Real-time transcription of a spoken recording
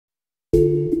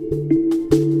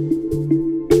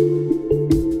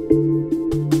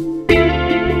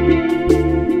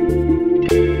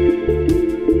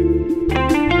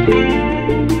Good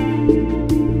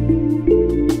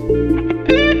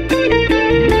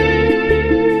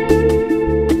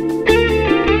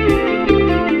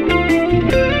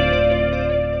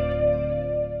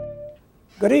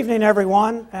evening,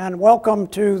 everyone, and welcome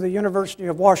to the University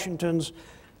of Washington's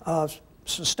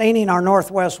Sustaining Our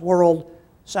Northwest World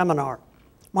seminar.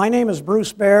 My name is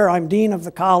Bruce Baer. I'm Dean of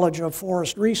the College of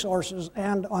Forest Resources,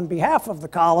 and on behalf of the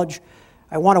college,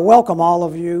 I want to welcome all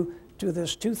of you to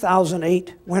this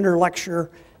 2008 winter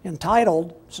lecture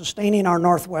entitled Sustaining Our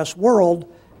Northwest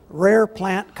World, Rare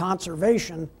Plant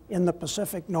Conservation in the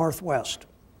Pacific Northwest.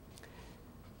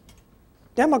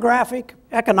 Demographic,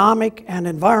 economic, and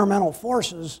environmental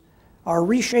forces are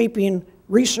reshaping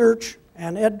research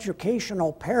and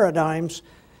educational paradigms,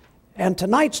 and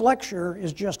tonight's lecture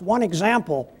is just one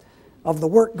example of the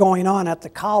work going on at the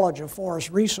College of Forest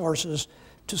Resources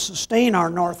to sustain our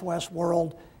Northwest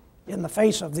world in the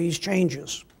face of these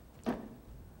changes.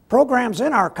 Programs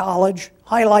in our college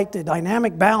highlight the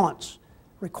dynamic balance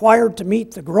required to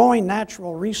meet the growing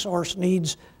natural resource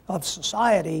needs of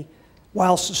society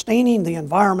while sustaining the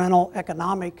environmental,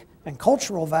 economic, and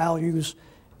cultural values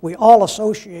we all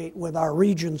associate with our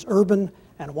region's urban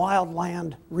and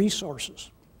wildland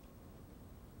resources.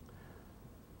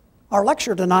 Our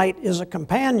lecture tonight is a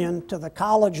companion to the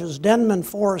college's Denman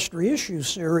Forestry Issues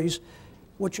series,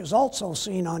 which is also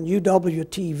seen on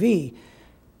UW-TV,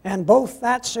 and both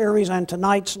that series and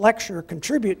tonight's lecture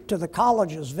contribute to the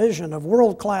college's vision of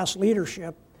world-class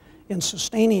leadership in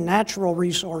sustaining natural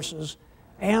resources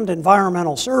and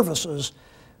environmental services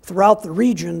throughout the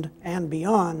region and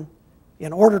beyond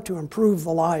in order to improve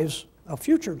the lives of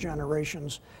future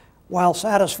generations while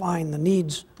satisfying the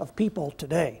needs of people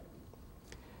today.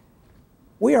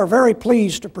 We are very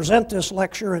pleased to present this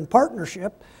lecture in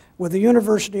partnership with the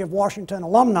University of Washington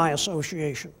Alumni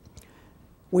Association.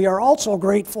 We are also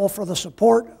grateful for the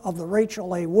support of the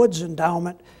Rachel A. Woods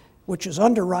Endowment, which is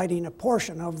underwriting a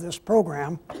portion of this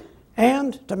program,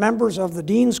 and to members of the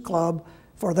Dean's Club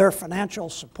for their financial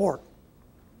support.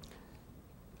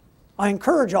 I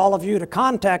encourage all of you to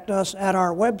contact us at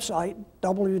our website,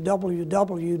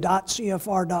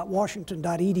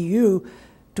 www.cfr.washington.edu,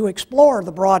 to explore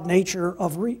the broad nature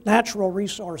of natural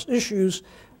resource issues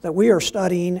that we are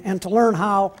studying and to learn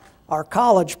how our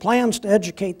college plans to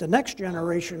educate the next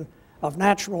generation of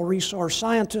natural resource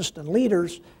scientists and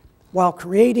leaders while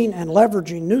creating and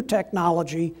leveraging new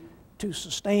technology to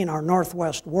sustain our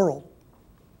Northwest world.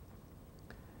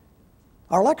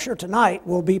 Our lecture tonight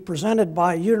will be presented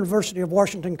by University of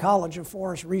Washington College of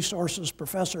Forest Resources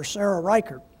Professor Sarah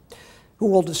Reichard, who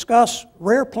will discuss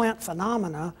rare plant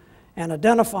phenomena and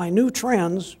identify new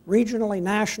trends regionally,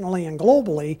 nationally, and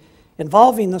globally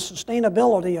involving the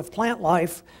sustainability of plant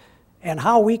life and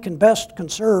how we can best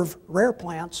conserve rare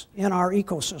plants in our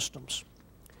ecosystems.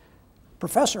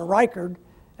 Professor Reichard,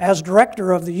 as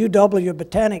director of the UW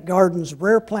Botanic Gardens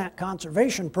Rare Plant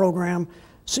Conservation Program,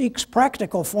 seeks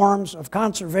practical forms of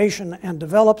conservation and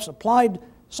develops applied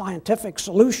scientific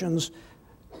solutions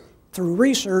through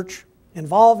research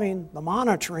involving the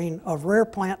monitoring of rare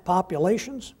plant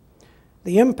populations,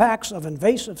 the impacts of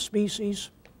invasive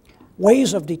species,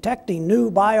 ways of detecting new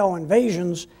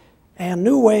bioinvasions, and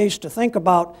new ways to think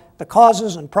about the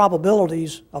causes and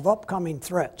probabilities of upcoming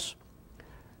threats.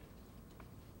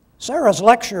 Sarah's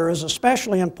lecture is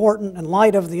especially important in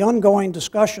light of the ongoing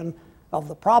discussion of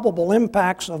the probable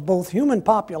impacts of both human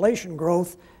population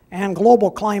growth and global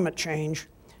climate change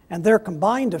and their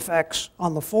combined effects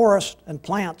on the forest and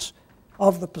plants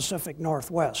of the Pacific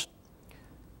Northwest.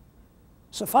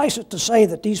 Suffice it to say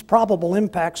that these probable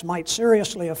impacts might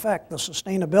seriously affect the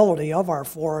sustainability of our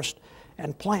forest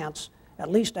and plants, at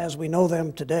least as we know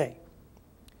them today.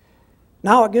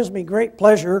 Now it gives me great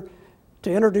pleasure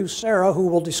to introduce Sarah, who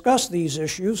will discuss these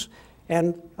issues.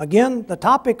 And again, the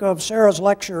topic of Sarah's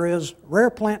lecture is Rare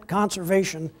Plant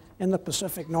Conservation in the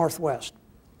Pacific Northwest.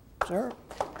 Sarah?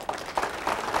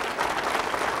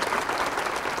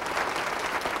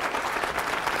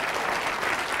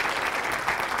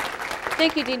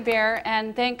 Thank you, Dean Baer,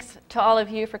 and thanks to all of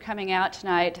you for coming out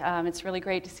tonight. It's really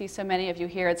great to see so many of you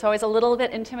here. It's always a little bit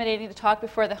intimidating to talk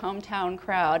before the hometown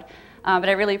crowd, but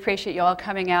I really appreciate you all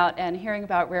coming out and hearing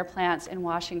about rare plants in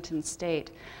Washington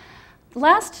State.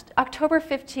 Last October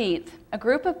 15th, a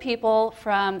group of people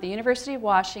from the University of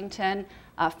Washington,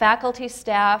 faculty,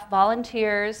 staff,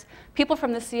 volunteers, people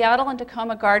from the Seattle and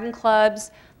Tacoma Garden Clubs,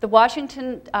 the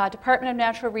Washington Department of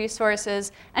Natural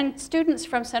Resources, and students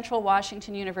from Central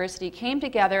Washington University came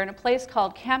together in a place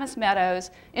called Camas Meadows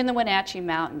in the Wenatchee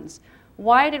Mountains.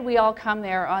 Why did we all come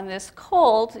there on this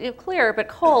cold, clear but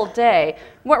cold day?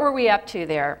 What were we up to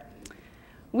there?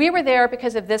 We were there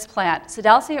because of this plant,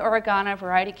 Sedalcia oregana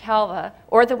variety calva,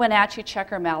 or the Wenatchee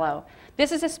checker mallow.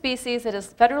 This is a species that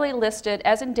is federally listed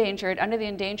as endangered under the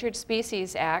Endangered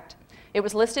Species Act. It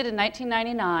was listed in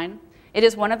 1999. It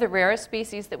is one of the rarest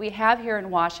species that we have here in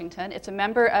Washington. It's a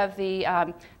member of the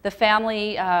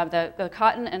family, the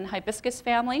cotton and hibiscus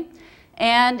family.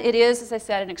 And it is, as I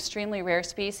said, an extremely rare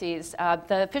species.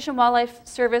 The Fish and Wildlife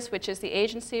Service, which is the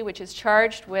agency which is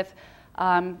charged with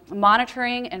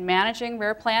monitoring and managing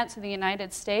rare plants in the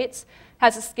United States,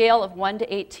 has a scale of 1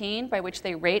 to 18 by which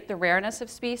they rate the rareness of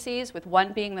species, with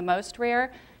 1 being the most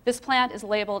rare. This plant is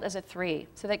labeled as a 3.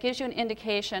 So that gives you an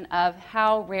indication of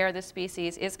how rare this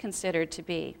species is considered to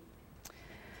be.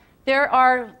 There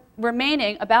are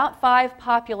remaining about 5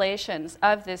 populations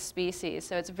of this species,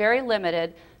 so it's very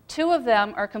limited. 2 of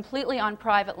them are completely on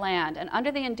private land, and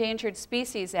under the Endangered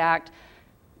Species Act,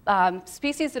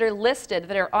 species that are listed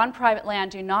that are on private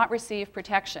land do not receive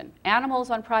protection.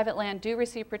 Animals on private land do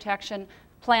receive protection,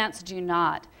 plants do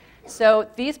not. So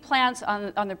these plants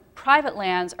on the private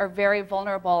lands are very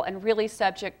vulnerable and really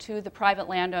subject to the private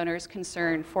landowner's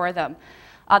concern for them.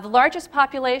 The largest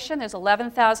population, there's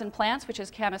 11,000 plants, which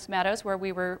is Camas Meadows, where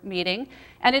we were meeting,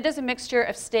 and it is a mixture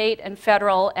of state and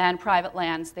federal and private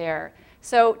lands there.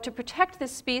 So to protect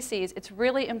this species, it's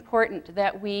really important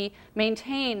that we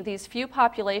maintain these few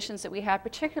populations that we have,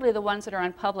 particularly the ones that are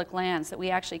on public lands, that we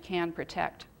actually can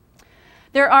protect.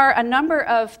 There are a number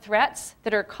of threats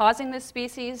that are causing this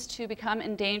species to become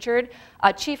endangered.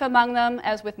 Chief among them,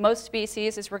 as with most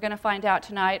species, as we're going to find out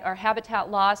tonight, are habitat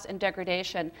loss and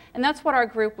degradation. And that's what our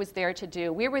group was there to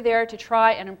do. We were there to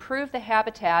try and improve the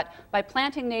habitat by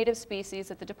planting native species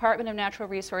that the Department of Natural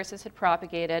Resources had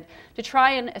propagated, to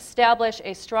try and establish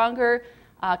a stronger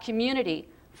community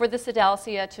for the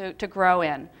Sedalcia to grow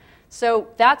in. So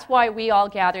that's why we all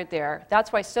gathered there.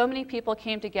 That's why so many people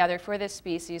came together for this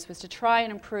species, was to try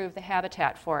and improve the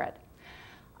habitat for it.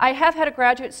 I have had a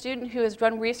graduate student who has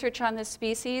done research on this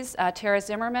species, Tara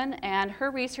Zimmerman, and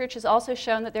her research has also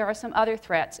shown that there are some other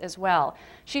threats as well.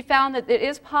 She found that it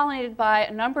is pollinated by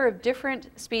a number of different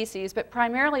species, but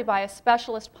primarily by a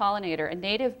specialist pollinator, a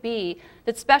native bee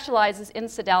that specializes in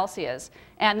Sedalcias.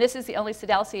 And this is the only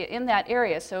Sedalcia in that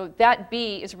area, so that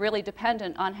bee is really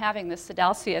dependent on having this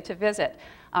Sedalcia to visit.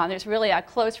 There's really a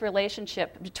close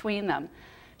relationship between them.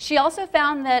 She also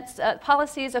found that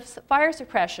policies of fire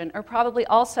suppression are probably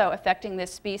also affecting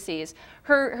this species.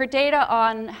 Her data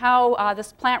on how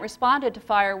this plant responded to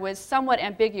fire was somewhat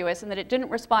ambiguous in that it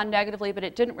didn't respond negatively, but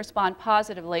it didn't respond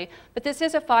positively. But this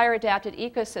is a fire-adapted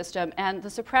ecosystem, and the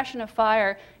suppression of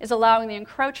fire is allowing the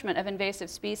encroachment of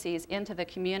invasive species into the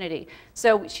community.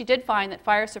 So she did find that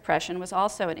fire suppression was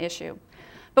also an issue.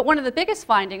 But one of the biggest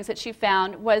findings that she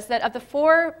found was that of the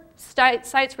 4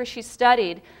 sites where she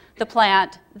studied the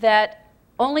plant, that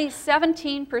only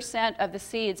 17% of the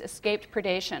seeds escaped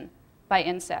predation by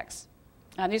insects.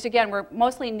 These, again, were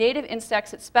mostly native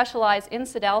insects that specialize in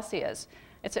Sedalcias.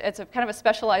 It's a kind of a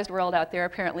specialized world out there,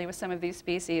 apparently, with some of these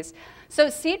species. So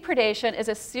seed predation is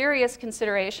a serious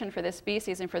consideration for this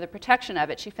species and for the protection of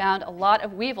it. She found a lot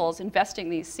of weevils infesting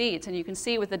these seeds, and you can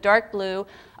see with the dark blue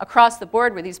across the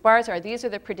board where these bars are, these are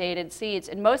the predated seeds.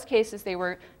 In most cases, they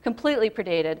were completely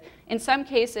predated. In some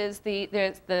cases,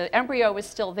 the embryo was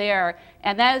still there,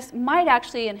 and that might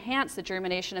actually enhance the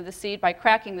germination of the seed by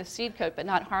cracking the seed coat but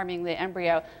not harming the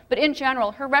embryo. But in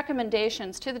general, her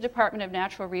recommendations to the Department of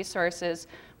Natural Resources,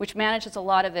 which manages a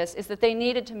lot of this, is that they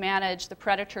needed to manage the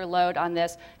predator load on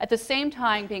this, at the same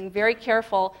time being very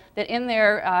careful that in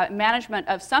their management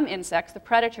of some insects, the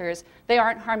predators, they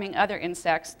aren't harming other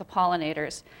insects, the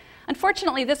pollinators.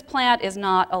 Unfortunately, this plant is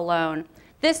not alone.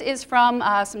 This is from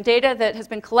some data that has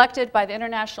been collected by the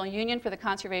International Union for the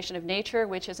Conservation of Nature,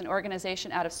 which is an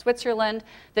organization out of Switzerland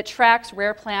that tracks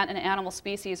rare plant and animal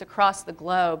species across the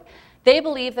globe. They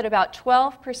believe that about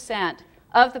 12%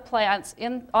 of the plants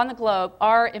on the globe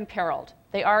are imperiled.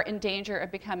 They are in danger of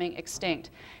becoming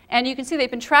extinct. And you can see they've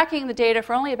been tracking the data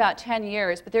for only about 10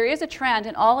 years, but there is a trend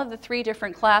in all of the 3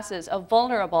 different classes of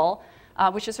vulnerable,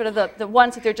 which is sort of the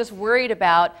ones that they're just worried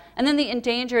about, and then the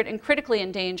endangered and critically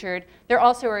endangered, there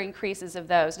also are increases of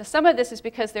those. Now, some of this is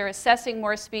because they're assessing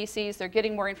more species, they're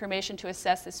getting more information to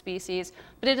assess the species,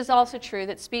 but it is also true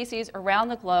that species around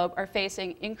the globe are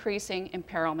facing increasing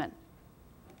imperilment.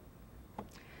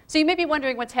 So you may be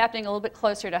wondering what's happening a little bit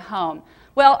closer to home.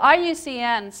 Well,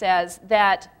 IUCN says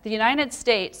that the United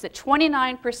States, that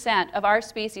 29% of our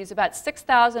species, about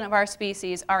 6,000 of our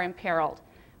species, are imperiled.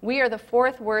 We are the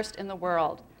 4th worst in the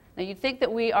world. Now, you'd think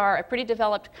that we are a pretty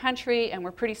developed country and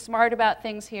we're pretty smart about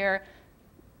things here.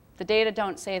 The data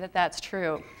don't say that that's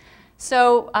true.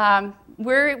 So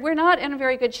we're not in a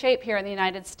very good shape here in the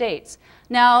United States.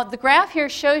 Now, the graph here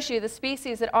shows you the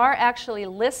species that are actually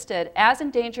listed as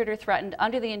endangered or threatened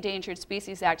under the Endangered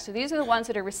Species Act. So these are the ones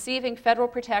that are receiving federal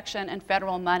protection and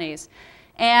federal monies.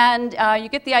 And you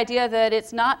get the idea that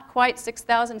it's not quite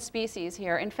 6,000 species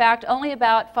here. In fact, only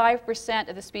about 5%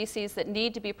 of the species that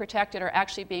need to be protected are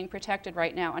actually being protected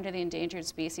right now under the Endangered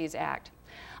Species Act.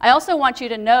 I also want you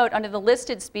to note under the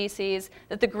listed species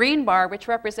that the green bar, which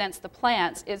represents the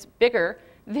plants, is bigger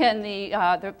than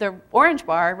the orange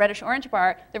bar, reddish orange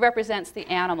bar, that represents the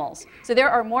animals. So there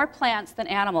are more plants than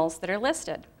animals that are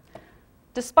listed.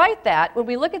 Despite that, when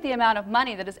we look at the amount of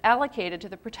money that is allocated to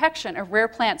the protection of rare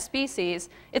plant species,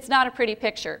 it's not a pretty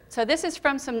picture. So this is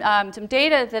from some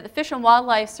data that the Fish and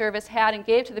Wildlife Service had and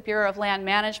gave to the Bureau of Land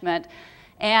Management.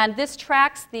 And this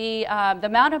tracks the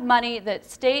amount of money that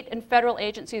state and federal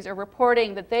agencies are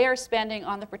reporting that they are spending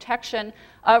on the protection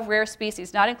of rare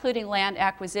species, not including land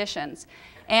acquisitions,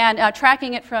 and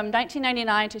tracking it from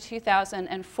 1999 to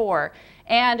 2004.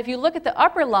 And if you look at the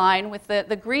upper line with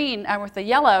the green, with the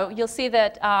yellow, you'll see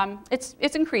that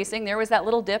it's increasing. There was that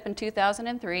little dip in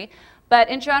 2003. But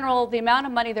in general, the amount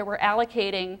of money that we're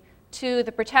allocating to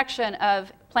the protection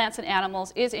of plants and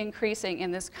animals is increasing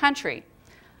in this country.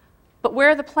 But where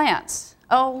are the plants?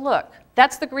 Oh, look,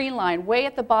 that's the green line way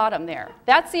at the bottom there.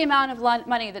 That's the amount of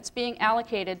money that's being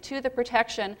allocated to the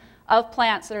protection of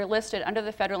plants that are listed under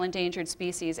the Federal Endangered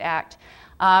Species Act.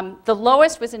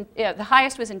 The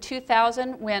highest was in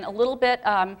 2000, when a little bit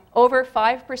over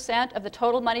 5% of the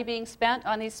total money being spent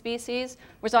on these species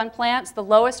was on plants. The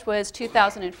lowest was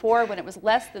 2004, when it was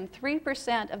less than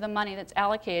 3% of the money that's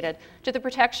allocated to the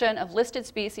protection of listed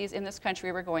species in this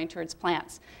country were going towards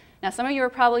plants. Now, some of you are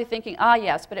probably thinking, ah,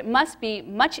 yes, but it must be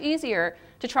much easier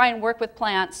to try and work with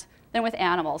plants than with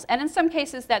animals. And in some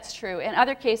cases, that's true. In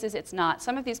other cases, it's not.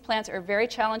 Some of these plants are very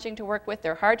challenging to work with.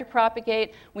 They're hard to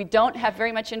propagate. We don't have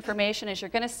very much information, as you're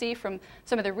going to see from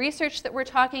some of the research that we're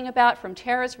talking about, from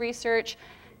Tara's research.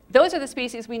 Those are the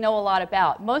species we know a lot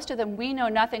about. Most of them, we know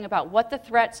nothing about what the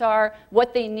threats are,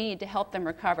 what they need to help them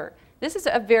recover. This is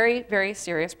a very, very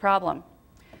serious problem.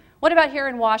 What about here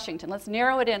in Washington? Let's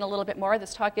narrow it in a little bit more.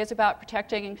 This talk is about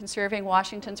protecting and conserving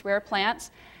Washington's rare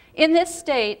plants. In this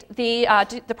state, the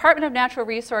Department of Natural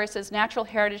Resources Natural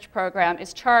Heritage Program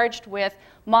is charged with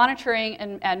monitoring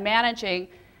and managing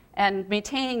and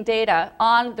maintaining data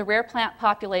on the rare plant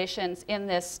populations in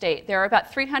this state. There are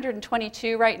about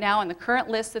 322 right now on the current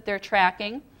list that they're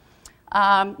tracking.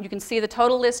 You can see the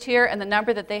total list here, and the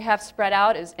number that they have spread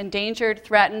out is endangered,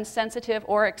 threatened, sensitive,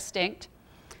 or extinct.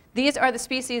 These are the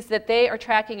species that they are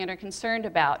tracking and are concerned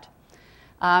about.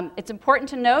 It's important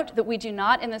to note that we do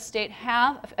not in this state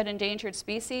have an endangered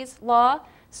species law,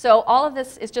 so all of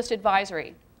this is just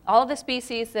advisory. All of the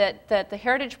species that the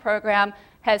Heritage Program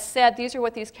has said, these are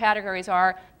what these categories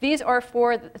are. These are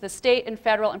for the state and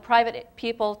federal and private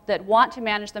people that want to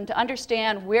manage them to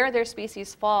understand where their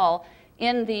species fall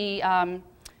in the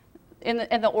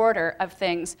order of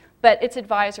things, but it's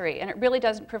advisory, and it really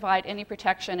doesn't provide any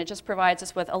protection. It just provides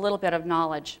us with a little bit of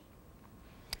knowledge.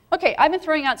 Okay, I've been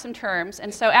throwing out some terms,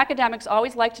 and so academics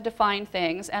always like to define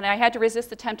things, and I had to resist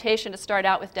the temptation to start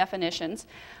out with definitions.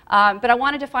 But I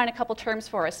want to define a couple terms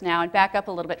for us now and back up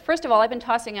a little bit. First of all, I've been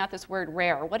tossing out this word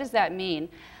rare. What does that mean?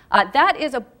 That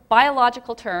is a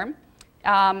biological term.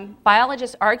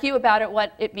 Biologists argue about it,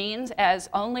 what it means, as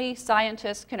only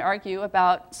scientists can argue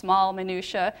about small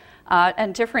minutiae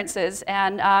and differences.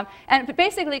 And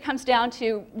basically it comes down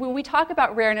to, when we talk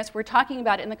about rareness, we're talking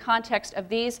about it in the context of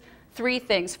these three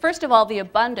things. First of all, the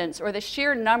abundance or the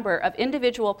sheer number of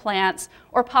individual plants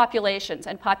or populations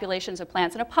and populations of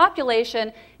plants. And a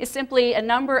population is simply a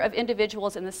number of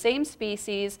individuals in the same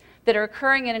species that are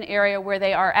occurring in an area where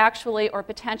they are actually or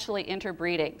potentially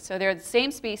interbreeding. So they're the same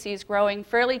species growing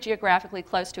fairly geographically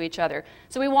close to each other.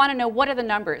 So we want to know, what are the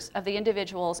numbers of the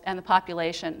individuals and the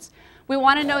populations. We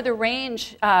want to know the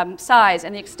range, size,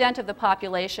 and the extent of the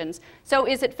populations. So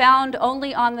is it found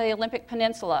only on the Olympic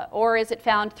Peninsula, or is it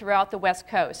found throughout the West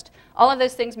Coast? All of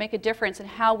those things make a difference in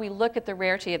how we look at the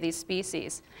rarity of these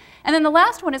species. And then the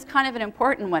last one is kind of an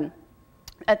important one.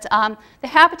 It's the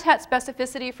habitat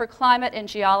specificity for climate and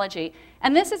geology.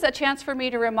 And this is a chance for me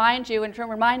to remind you and to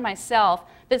remind myself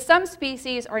that some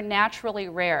species are naturally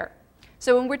rare.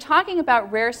 So when we're talking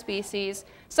about rare species,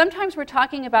 sometimes we're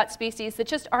talking about species that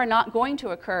just are not going to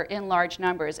occur in large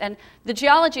numbers. And the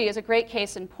geology is a great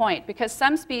case in point, because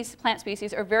some plant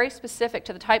species are very specific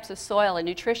to the types of soil and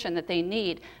nutrition that they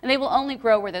need, and they will only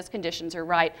grow where those conditions are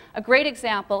right. A great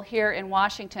example here in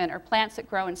Washington are plants that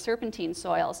grow in serpentine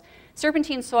soils.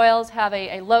 Serpentine soils have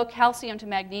a low calcium to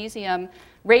magnesium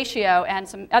ratio and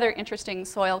some other interesting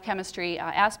soil chemistry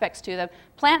aspects to them.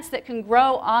 Plants that can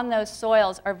grow on those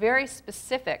soils are very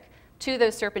specific to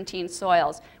those serpentine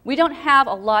soils. We don't have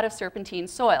a lot of serpentine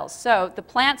soils, so the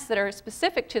plants that are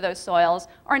specific to those soils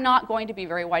are not going to be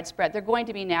very widespread. They're going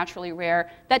to be naturally rare.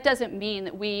 That doesn't mean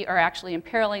that we are actually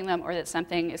imperiling them or that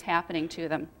something is happening to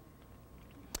them.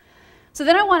 So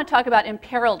then I want to talk about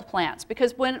imperiled plants,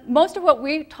 because when most of what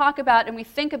we talk about and we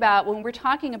think about when we're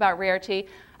talking about rarity,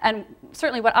 and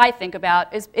certainly what I think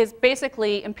about, is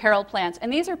basically imperiled plants.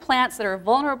 And these are plants that are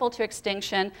vulnerable to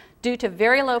extinction due to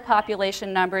very low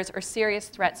population numbers or serious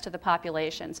threats to the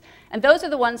populations. And those are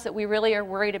the ones that we really are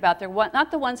worried about. They're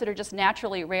not the ones that are just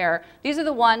naturally rare. These are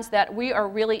the ones that we are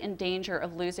really in danger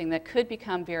of losing, that could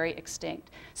become very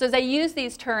extinct. So as I use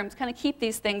these terms, kind of keep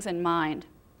these things in mind.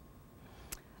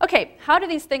 Okay, how do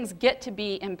these things get to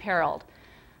be imperiled?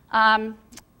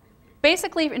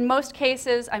 Basically, in most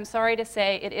cases, I'm sorry to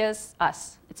say, it is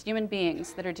us. It's human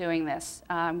beings that are doing this.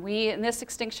 In this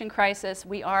extinction crisis,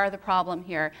 we are the problem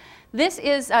here. This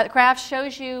graph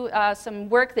shows you some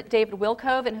work that David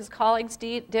Wilkove and his colleagues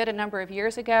did a number of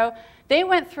years ago. They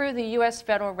went through the U.S.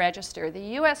 Federal Register. The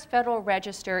U.S. Federal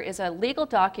Register is a legal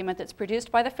document that's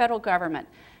produced by the federal government.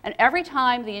 And every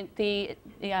time the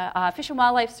Fish and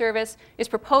Wildlife Service is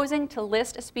proposing to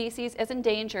list a species as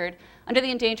endangered under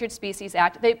the Endangered Species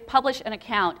Act, they publish an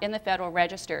account in the Federal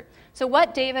Register. So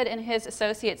what David and his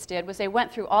associates did was they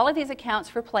went through all of these accounts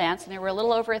for plants, and there were a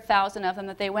little over 1,000 of them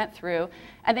that they went through,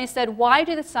 and they said, why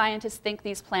do the scientists think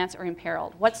these plants are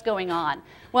imperiled? What's going on?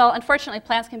 Well, unfortunately,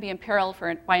 plants can be imperiled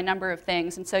by a number of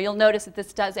things, and so you'll notice that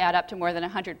this does add up to more than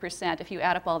 100% if you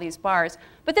add up all these bars.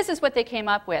 But this is what they came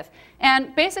up with.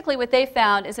 And basically what they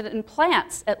found is that in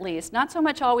plants, at least, not so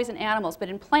much always in animals, but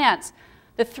in plants,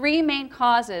 the three main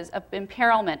causes of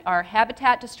imperilment are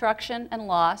habitat destruction and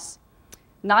loss,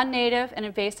 non-native and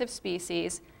invasive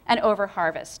species, and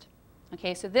overharvest.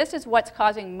 Okay, so this is what's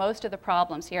causing most of the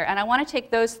problems here. And I want to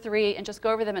take those three and just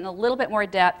go over them in a little bit more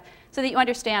depth so that you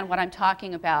understand what I'm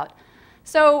talking about.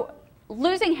 So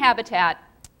losing habitat,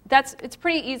 it's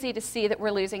pretty easy to see that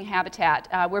we're losing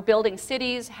habitat. We're building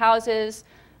cities, houses,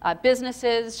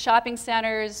 businesses, shopping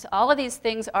centers. All of these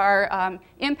things are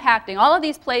impacting. All of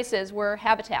these places were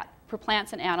habitat for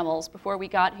plants and animals before we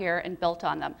got here and built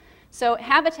on them. So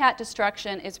habitat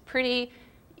destruction is pretty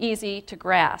easy to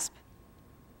grasp.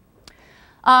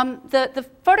 The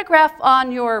photograph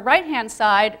on your right-hand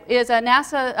side is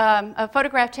a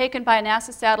photograph taken by a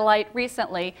NASA satellite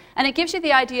recently, and it gives you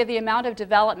the idea of the amount of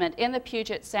development in the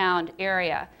Puget Sound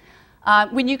area.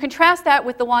 When you contrast that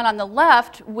with the one on the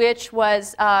left, which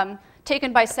was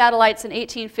taken by satellites in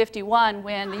 1851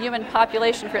 when the human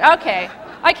population... Okay,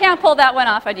 I can't pull that one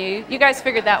off on you. You guys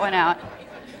figured that one out.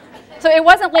 So it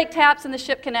wasn't Lake Tapps and the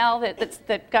Ship Canal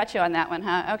that got you on that one,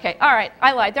 huh? Okay, all right,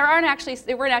 I lied. There weren't actually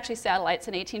satellites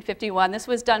in 1851. This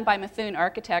was done by Methuen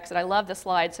Architects, and I love the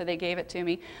slide, so they gave it to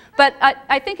me. But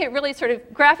I think it really sort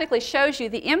of graphically shows you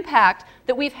the impact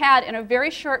that we've had in a very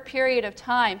short period of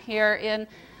time here in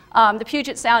the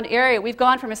Puget Sound area. We've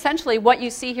gone from essentially what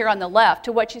you see here on the left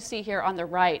to what you see here on the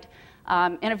right.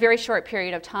 In a very short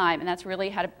period of time, and that's really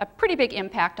had a pretty big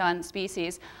impact on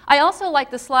species. I also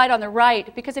like the slide on the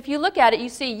right because if you look at it, you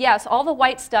see, yes, all the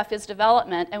white stuff is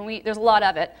development, and there's a lot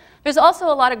of it. There's also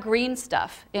a lot of green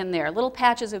stuff in there, little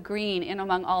patches of green in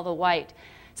among all the white.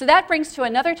 So that brings to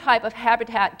another type of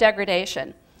habitat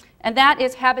degradation, and that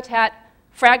is habitat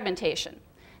fragmentation.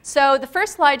 So the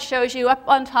first slide shows you up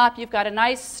on top you've got a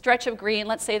nice stretch of green.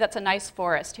 Let's say that's a nice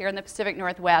forest here in the Pacific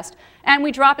Northwest. And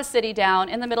we drop a city down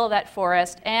in the middle of that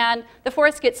forest, and the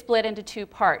forest gets split into two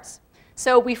parts.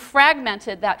 So we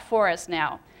fragmented that forest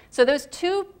now. So those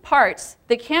two parts,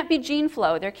 they can't be gene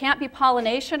flow. There can't be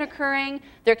pollination occurring.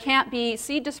 There can't be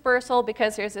seed dispersal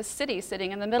because there's a city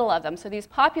sitting in the middle of them. So these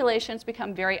populations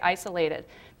become very isolated.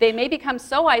 They may become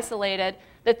so isolated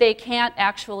that they can't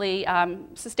actually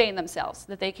sustain themselves,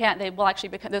 that they will actually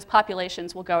become, those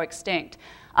populations will go extinct.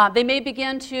 They may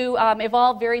begin to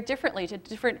evolve very differently to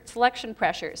different selection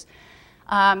pressures.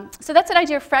 So that's an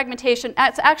idea of fragmentation.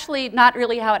 That's actually not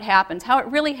really how it happens. How it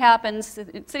really happens,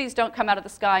 cities don't come out of the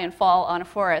sky and fall on a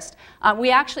forest. We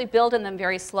actually build in them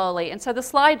very slowly. And so the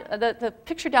slide, the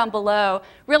picture down below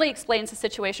really explains the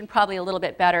situation probably a little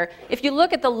bit better. If you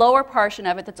look at the lower portion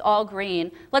of it that's all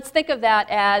green, let's think of that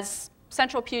as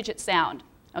central Puget Sound,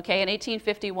 okay, in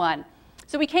 1851.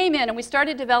 So we came in and we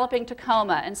started developing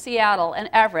Tacoma and Seattle and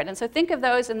Everett. And so think of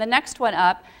those in the next one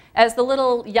up as the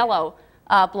little yellow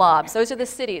blobs. Those are the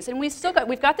cities. And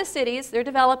we've got the cities, they're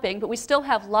developing, but we still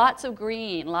have lots of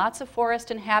green, lots of forest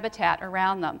and habitat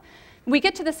around them. We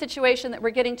get to the situation that we're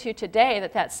getting to today,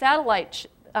 that satellite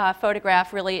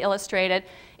photograph really illustrated,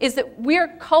 is that we're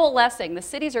coalescing, the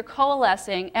cities are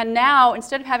coalescing, and now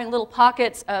instead of having little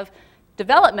pockets of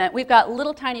development, we've got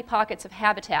little tiny pockets of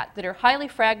habitat that are highly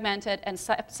fragmented and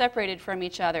separated from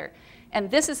each other. And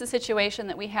this is the situation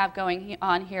that we have going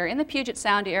on here in the Puget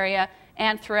Sound area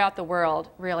and throughout the world,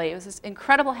 really. It was this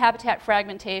incredible habitat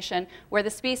fragmentation where the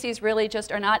species really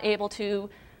just are not able to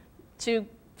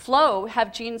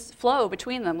have genes flow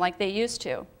between them like they used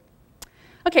to.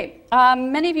 Okay,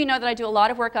 many of you know that I do a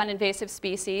lot of work on invasive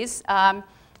species,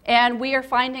 and we are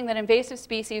finding that invasive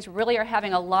species really are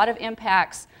having a lot of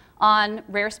impacts on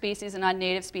rare species and on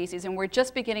native species, and we're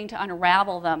just beginning to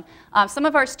unravel them. Some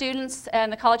of our students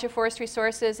in the College of Forest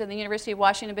Resources and the University of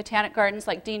Washington Botanic Gardens,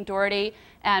 like Dean Doherty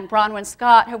and Bronwyn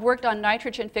Scott, have worked on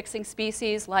nitrogen-fixing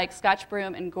species like Scotch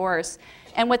broom and gorse.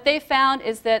 And what they found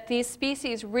is that these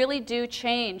species really do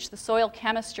change the soil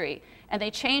chemistry. And they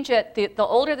change it, the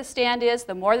older the stand is,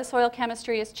 the more the soil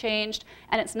chemistry is changed,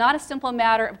 and it's not a simple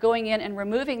matter of going in and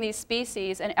removing these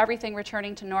species and everything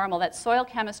returning to normal. That soil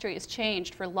chemistry is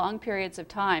changed for long periods of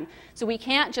time. So we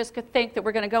can't just think that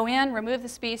we're going to go in, remove the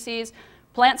species,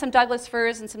 plant some Douglas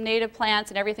firs and some native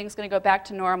plants, and everything's going to go back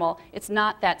to normal. It's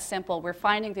not that simple. We're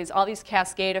finding all these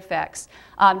cascade effects.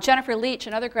 Jennifer Leach,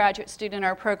 another graduate student in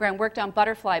our program, worked on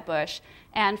butterfly bush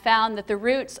and found that the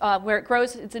roots, where it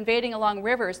grows, it's invading along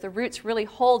rivers, the roots really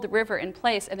hold the river in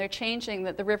place, and they're changing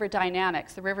the river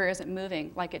dynamics. The river isn't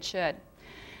moving like it should.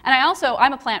 And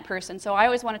I'm a plant person, so I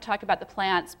always want to talk about the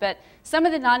plants, but some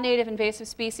of the non-native invasive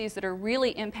species that are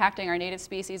really impacting our native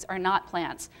species are not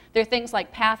plants. They're things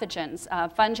like pathogens,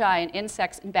 fungi and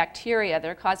insects and bacteria that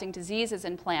are causing diseases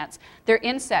in plants. They're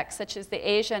insects such as the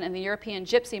Asian and the European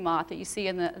gypsy moth that you see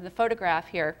in the photograph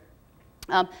here.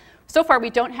 So far, we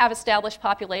don't have established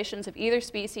populations of either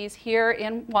species here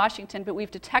in Washington, but we've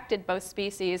detected both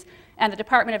species, and the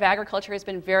Department of Agriculture has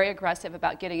been very aggressive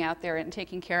about getting out there and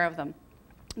taking care of them.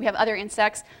 We have other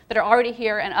insects that are already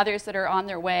here and others that are on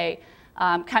their way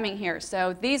coming here.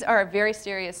 So these are a very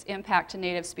serious impact to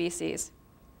native species.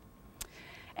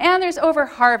 And there's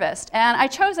overharvest. And I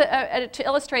chose to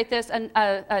illustrate this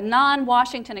a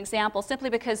non-Washington example simply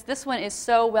because this one is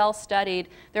so well studied.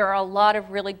 There are a lot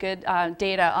of really good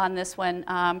data on this one.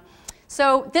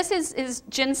 So this is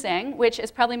ginseng, which,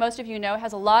 as probably most of you know,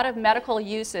 has a lot of medical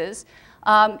uses.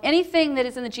 Anything that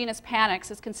is in the genus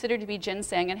Panax is considered to be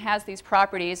ginseng and has these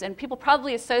properties, and people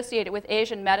probably associate it with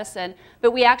Asian medicine,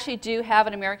 but we actually do have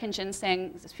an American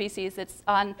ginseng species that's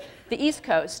on the East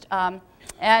Coast,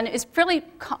 and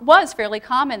was fairly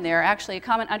common there, actually, a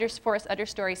common forest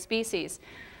understory species.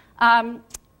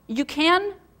 You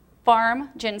can farm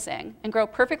ginseng and grow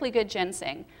perfectly good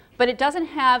ginseng, but it doesn't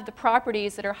have the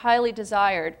properties that are highly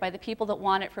desired by the people that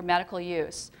want it for medical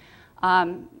use.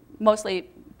 Mostly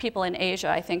people in Asia,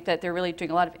 I think that they're really doing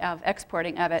a lot of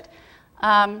exporting of it.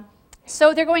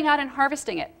 So they're going out and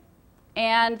harvesting it.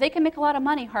 And they can make a lot of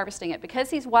money harvesting it. Because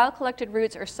these wild collected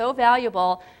roots are so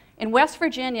valuable, in West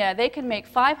Virginia, they can make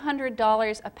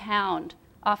 $500 a pound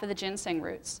off of the ginseng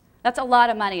roots. That's a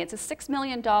lot of money. It's a $6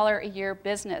 million a year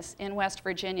business in West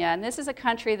Virginia. And this is a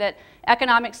country that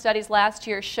economic studies last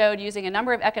year showed, using a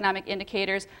number of economic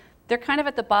indicators, they're kind of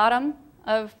at the bottom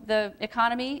of the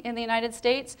economy in the United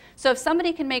States. So if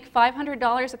somebody can make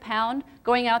 $500 a pound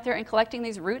going out there and collecting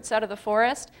these roots out of the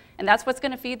forest, and that's what's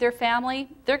going to feed their family,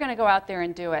 they're going to go out there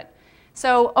and do it.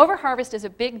 So overharvest is a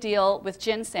big deal with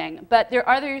ginseng, but there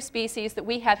are other species that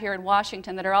we have here in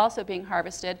Washington that are also being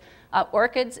harvested.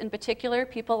 Orchids in particular,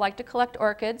 people like to collect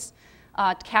orchids.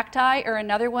 Cacti are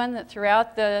another one that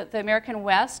throughout the American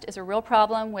West is a real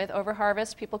problem with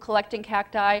overharvest, people collecting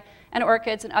cacti and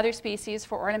orchids and other species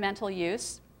for ornamental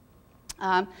use.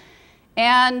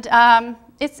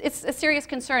 It's a serious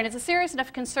concern. It's a serious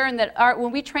enough concern that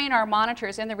when we train our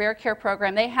monitors in the Rare Care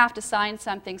program, they have to sign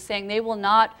something saying they will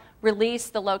not release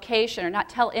the location or not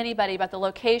tell anybody about the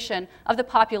location of the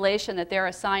population that they're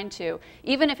assigned to.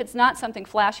 Even if it's not something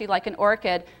flashy like an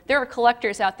orchid, there are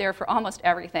collectors out there for almost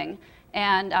everything.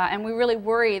 And we really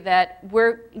worry that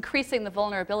we're increasing the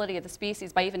vulnerability of the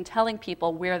species by even telling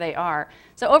people where they are.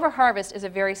 So overharvest is a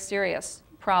very serious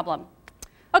problem.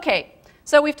 Okay,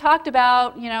 so we've talked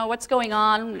about, what's going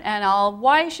on and all.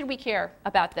 Why should we care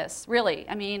about this, really?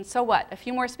 I mean, so what? A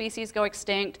few more species go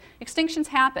extinct. Extinctions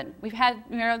happen. We've had,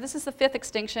 this is the 5th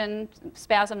extinction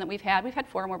spasm that we've had. We've had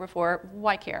 4 more before.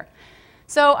 Why care?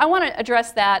 So I want to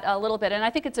address that a little bit, and I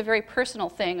think it's a very personal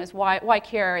thing, is why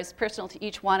care is personal to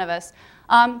each one of us.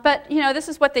 But this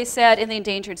is what they said in the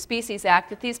Endangered Species Act,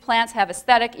 that these plants have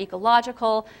aesthetic,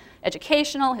 ecological,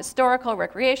 educational, historical,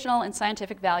 recreational, and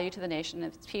scientific value to the nation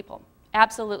and its people.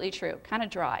 Absolutely true. Kind of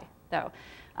dry, though.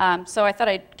 So I thought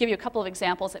I'd give you a couple of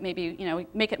examples that maybe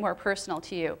make it more personal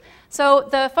to you. So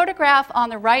the photograph on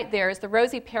the right there is the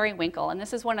rosy periwinkle, and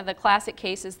this is one of the classic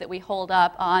cases that we hold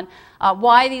up on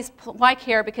why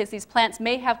care, because these plants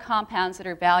may have compounds that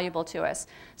are valuable to us.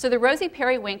 So the rosy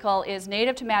periwinkle is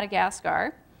native to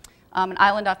Madagascar, an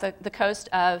island off the coast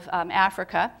of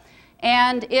Africa.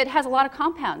 And it has a lot of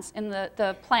compounds in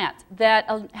the plant that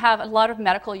have a lot of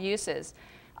medical uses.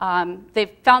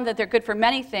 They've found that they're good for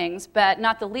many things, but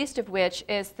not the least of which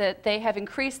is that they have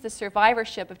increased the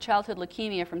survivorship of childhood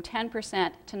leukemia from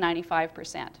 10% to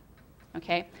 95%.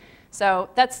 Okay?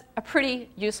 So that's a pretty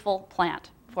useful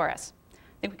plant for us.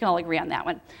 I think we can all agree on that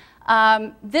one.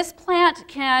 This plant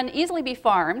can easily be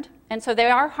farmed, and so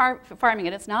they are farming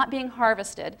it. It's not being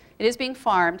harvested. It is being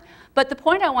farmed. But the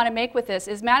point I want to make with this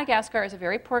is Madagascar is a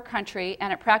very poor country,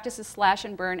 and it practices slash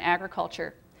and burn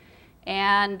agriculture.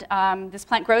 And this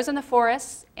plant grows in the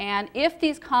forests, and if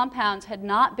these compounds had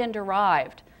not been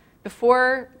derived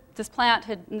before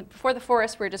before the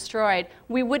forests were destroyed,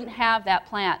 we wouldn't have that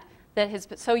plant that has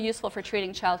been so useful for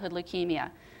treating childhood leukemia.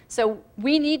 So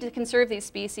we need to conserve these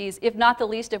species, if not the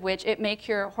least of which, it may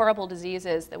cure horrible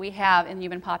diseases that we have in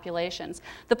human populations.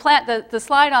 The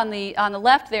slide on the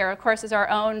left there, of course, is our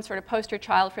own sort of poster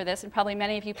child for this, and probably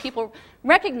many of you people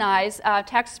recognize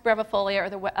Taxus brevifolia,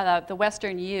 or the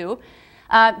western yew.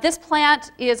 This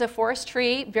plant is a forest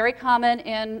tree, very common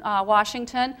in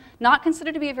Washington, not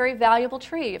considered to be a very valuable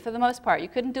tree for the most part. You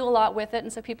couldn't do a lot with it,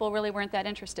 and so people really weren't that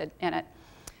interested in it.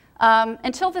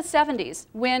 Until the 70s,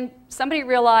 when somebody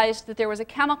realized that there was a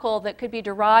chemical that could be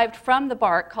derived from the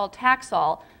bark called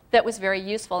Taxol that was very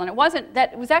useful. And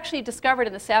it was actually discovered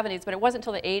in the 70s, but it wasn't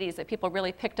until the 80s that people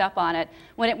really picked up on it,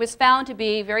 when it was found to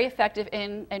be very effective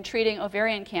in treating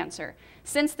ovarian cancer.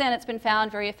 Since then, it's been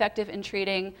found very effective in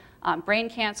treating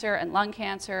brain cancer and lung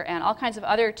cancer and all kinds of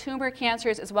other tumor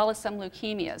cancers, as well as some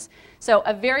leukemias. So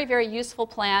a very, very useful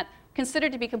plant,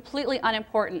 considered to be completely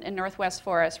unimportant in Northwest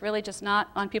forests, really just not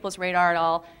on people's radar at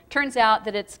all. Turns out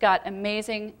that it's got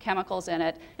amazing chemicals in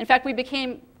it. In fact, we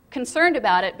became concerned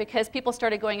about it because people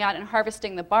started going out and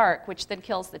harvesting the bark, which then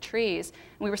kills the trees.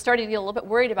 And we were starting to get a little bit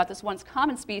worried about this once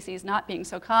common species not being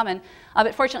so common.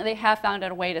 But fortunately, they have found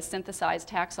out a way to synthesize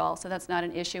Taxol, so that's not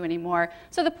an issue anymore.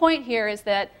 So the point here is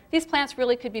that these plants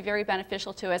really could be very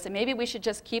beneficial to us, and maybe we should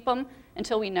just keep them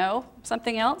until we know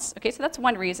something else. Okay, so that's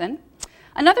one reason.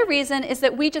 Another reason is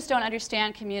that we just don't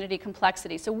understand community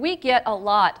complexity. So we get a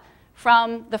lot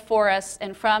from the forests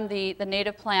and from the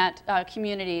native plant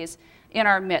communities in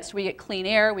our midst. We get clean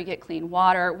air, we get clean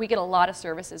water, we get a lot of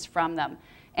services from them.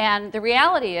 And the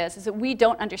reality is that we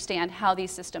don't understand how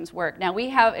these systems work. Now, we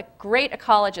have great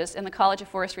ecologists in the College of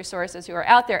Forest Resources who are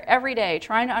out there every day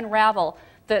trying to unravel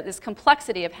this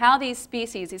complexity of how these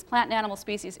species, these plant and animal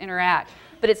species, interact.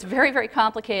 But it's very, very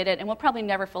complicated, and we'll probably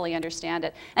never fully understand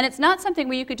it. And it's not something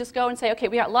where you could just go and say, okay,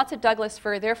 we got lots of Douglas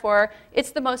fir, therefore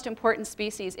it's the most important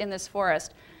species in this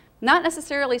forest. Not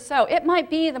necessarily so. It might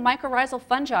be the mycorrhizal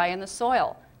fungi in the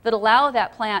soil that allow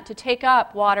that plant to take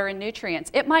up water and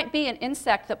nutrients. It might be an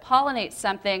insect that pollinates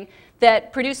something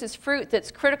that produces fruit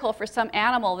that's critical for some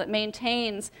animal that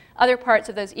maintains other parts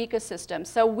of those ecosystems.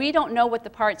 So we don't know what the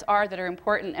parts are that are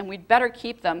important, and we'd better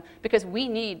keep them because we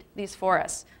need these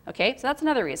forests. Okay, so that's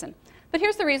another reason. But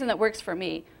here's the reason that works for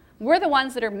me. We're the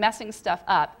ones that are messing stuff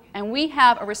up, and we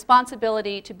have a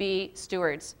responsibility to be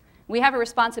stewards. We have a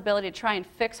responsibility to try and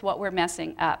fix what we're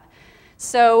messing up.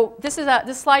 So this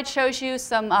slide shows you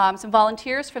some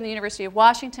volunteers from the University of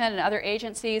Washington and other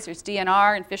agencies. There's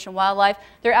DNR and Fish and Wildlife.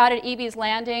 They're out at Eby's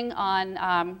Landing on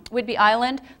Whidbey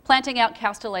Island, planting out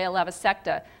Castanea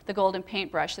lavasecta, the golden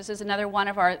paintbrush. This is another one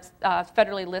of our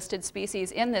federally listed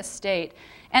species in this state.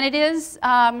 And it is,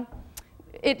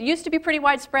 it used to be pretty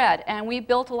widespread, and we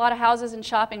built a lot of houses and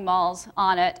shopping malls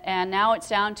on it, and now it's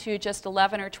down to just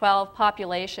 11 or 12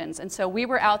 populations. And so we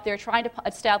were out there trying to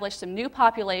establish some new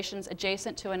populations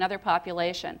adjacent to another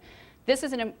population. This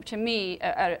is, to me,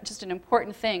 just an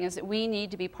important thing, is that we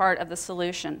need to be part of the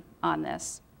solution on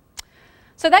this.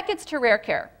 So that gets to rare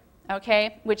care,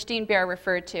 okay, which Dean Baer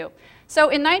referred to. So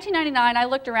in 1999, I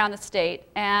looked around the state,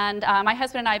 and my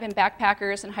husband and I have been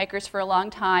backpackers and hikers for a long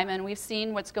time, and we've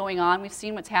seen what's going on. We've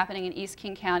seen what's happening in East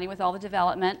King County with all the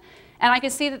development, and I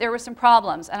could see that there were some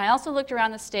problems. And I also looked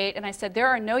around the state, and I said, there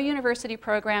are no university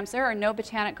programs, there are no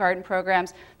botanic garden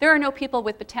programs, there are no people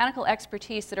with botanical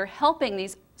expertise that are helping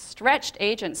these stretched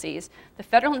agencies. The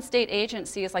federal and state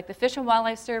agencies like the Fish and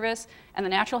Wildlife Service and the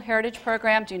Natural Heritage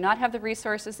Program do not have the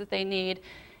resources that they need.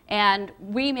 And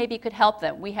we maybe could help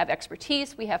them. We have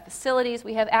expertise, we have facilities,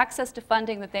 we have access to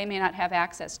funding that they may not have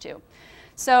access to.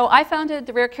 So I founded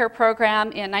the Rare Care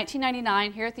program in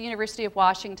 1999 here at the University of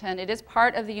Washington. It is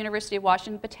part of the University of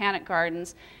Washington Botanic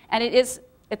Gardens, and it is,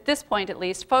 at this point at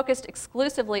least, focused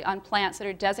exclusively on plants that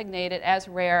are designated as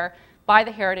rare by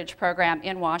the Heritage Program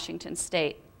in Washington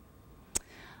State.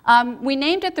 We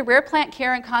named it the Rare Plant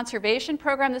Care and Conservation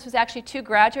Program. This was actually 2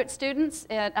 graduate students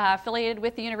affiliated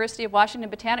with the University of Washington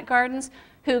Botanic Gardens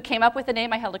who came up with the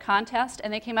name. I held a contest,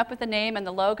 and they came up with the name and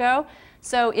the logo.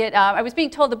 So I was being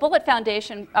told the Bullitt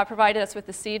Foundation provided us with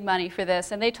the seed money for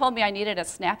this, and they told me I needed a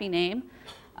snappy name.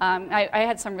 I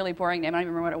had some really boring name. I don't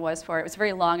even remember what it was for. It was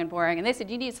very long and boring, and they said,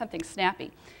 you need something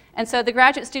snappy. And so the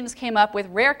graduate students came up with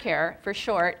Rare Care for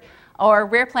short, or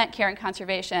Rare Plant Care and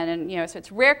Conservation. And so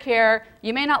it's Rare Care.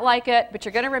 You may not like it, but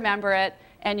you're going to remember it,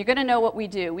 and you're going to know what we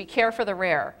do. We care for the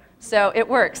rare. So it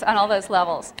works on all those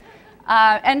levels.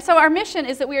 And so our mission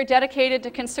is that we are dedicated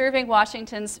to conserving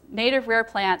Washington's native rare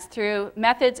plants through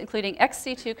methods including ex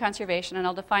situ conservation, and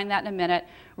I'll define that in a minute,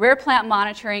 rare plant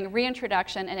monitoring,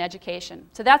 reintroduction, and education.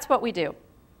 So that's what we do.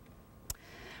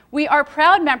 We are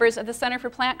proud members of the Center for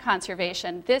Plant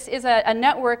Conservation. This is a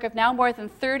network of now more than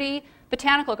 30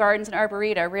 botanical gardens and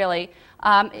arboreta, really.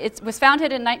 It was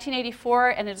founded in 1984,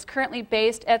 and it is currently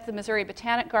based at the Missouri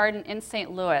Botanic Garden in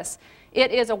St. Louis.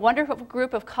 It is a wonderful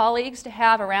group of colleagues to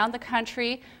have around the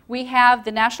country. We have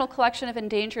the National Collection of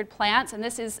Endangered Plants, and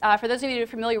this is, for those of you who are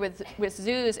familiar with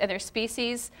zoos and their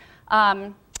species,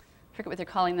 I forget what they're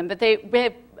calling them, but we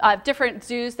have different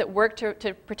zoos that work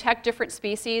to protect different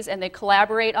species, and they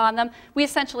collaborate on them. We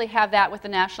essentially have that with the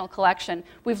National Collection.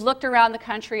 We've looked around the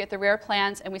country at the rare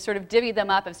plants, and we sort of divvy them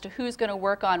up as to who's going to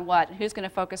work on what and who's going to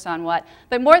focus on what.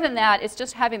 But more than that, it's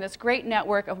just having this great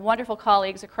network of wonderful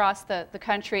colleagues across the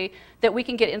country that we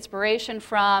can get inspiration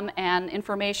from and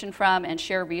information from and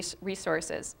share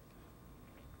resources.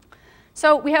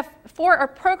 So we have our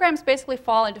programs basically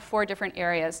fall into 4 different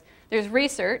areas. There's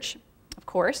research, of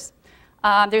course.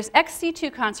 There's ex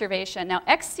situ conservation. Now,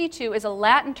 ex situ is a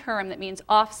Latin term that means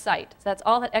off-site. So that's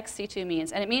all that ex situ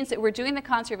means. And it means that we're doing the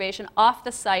conservation off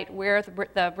the site where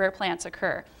the rare plants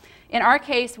occur. In our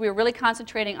case, we're really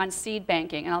concentrating on seed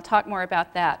banking, and I'll talk more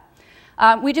about that.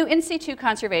 We do in situ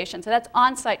conservation, so that's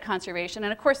on-site conservation,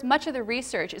 and of course much of the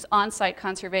research is on-site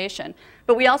conservation.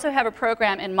 But we also have a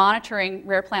program in monitoring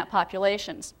rare plant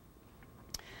populations.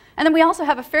 And then we also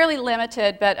have a fairly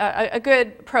limited but a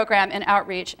good program in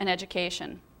outreach and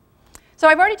education. So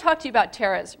I've already talked to you about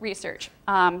Tara's research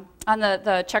on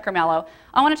the checker mallow.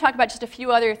 I want to talk about just a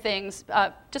few other things,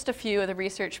 just a few of the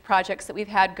research projects that we've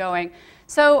had going.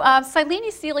 So Silene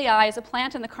ceelii is a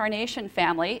plant in the carnation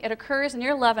family. It occurs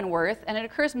near Leavenworth, and it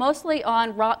occurs mostly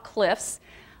on rock cliffs.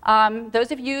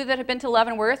 Those of you that have been to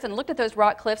Leavenworth and looked at those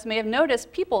rock cliffs may have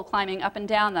noticed people climbing up and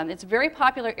down them. It's a very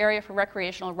popular area for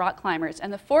recreational rock climbers,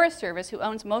 and the Forest Service, who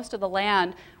owns most of the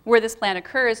land where this plant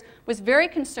occurs, was very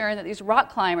concerned that these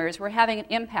rock climbers were having an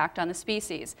impact on the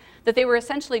species, that they were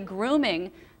essentially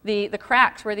grooming the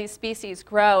cracks where these species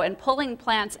grow and pulling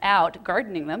plants out,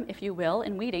 gardening them, if you will,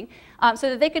 and weeding, so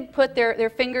that they could put their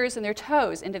fingers and their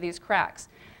toes into these cracks.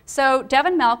 So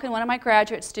Devin Malkin, one of my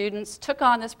graduate students, took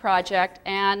on this project,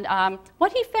 and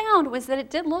what he found was that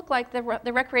it did look like the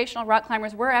recreational rock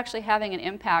climbers were actually having an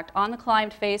impact on the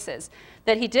climbed faces,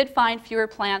 that he did find fewer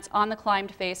plants on the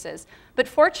climbed faces. But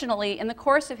fortunately, in the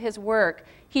course of his work,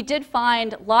 he did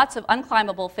find lots of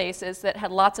unclimbable faces that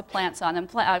had lots of plants on them,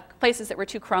 places that were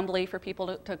too crumbly for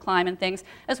people to climb and things,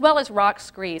 as well as rock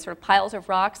scree, sort of piles of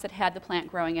rocks that had the plant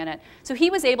growing in it. So he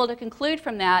was able to conclude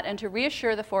from that and to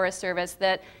reassure the Forest Service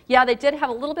that, yeah, they did have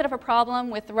a little bit of a problem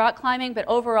with the rock climbing, but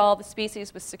overall the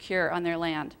species was secure on their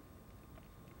land.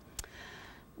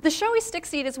 The showy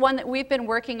stickseed is one that we've been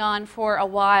working on for a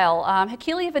while.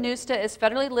 Hakelia venusta is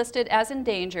federally listed as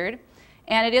endangered,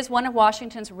 and it is one of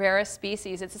Washington's rarest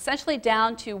species. It's essentially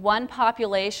down to one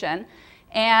population,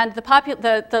 and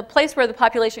the place where the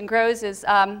population grows is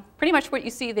pretty much what you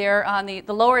see there on the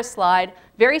lower slide.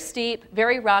 Very steep,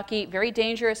 very rocky, very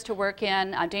dangerous to work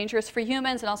in, dangerous for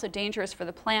humans and also dangerous for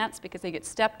the plants because they get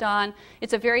stepped on.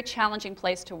 It's a very challenging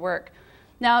place to work.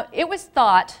 Now, it was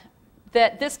thought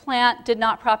that this plant did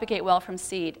not propagate well from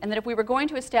seed, and that if we were going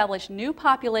to establish new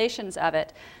populations of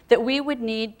it, that we would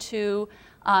need to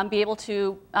be able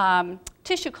to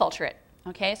tissue culture it.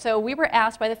 Okay, so we were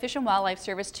asked by the Fish and Wildlife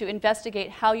Service to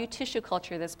investigate how you tissue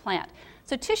culture this plant.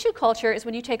 So tissue culture is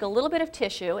when you take a little bit of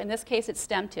tissue, in this case it's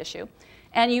stem tissue,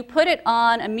 and you put it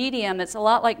on a medium that's a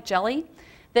lot like jelly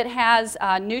that has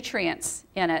nutrients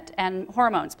in it and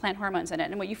hormones, plant hormones in it.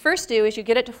 And what you first do is you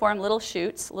get it to form little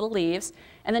shoots, little leaves,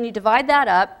 and then you divide that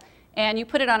up and you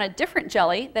put it on a different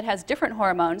jelly that has different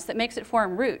hormones that makes it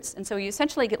form roots. And so you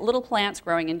essentially get little plants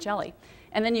growing in jelly.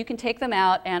 And then you can take them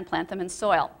out and plant them in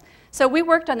soil. So we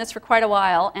worked on this for quite a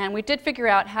while, and we did figure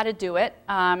out how to do it.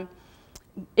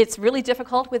 It's really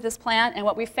difficult with this plant, and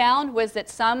what we found was that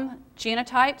some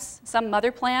genotypes, some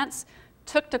mother plants,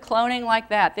 took to cloning like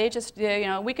that. They just, you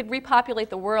know, we could repopulate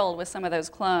the world with some of those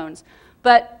clones,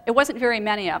 but it wasn't very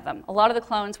many of them. A lot of the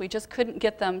clones, we just couldn't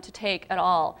get them to take at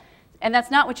all. And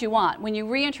that's not what you want. When you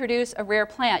reintroduce a rare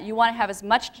plant, you want to have as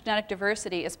much genetic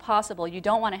diversity as possible. You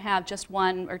don't want to have just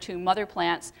one or two mother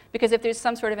plants, because if there's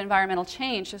some sort of environmental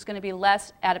change, there's going to be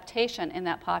less adaptation in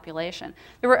that population.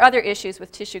 There were other issues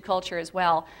with tissue culture as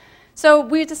well. So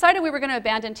we decided we were going to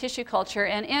abandon tissue culture,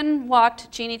 and in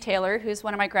walked Jeannie Taylor, who's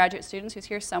one of my graduate students, who's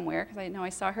here somewhere, because I know I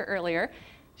saw her earlier.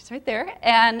 She's right there.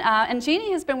 And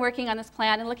Jeannie has been working on this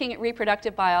plant and looking at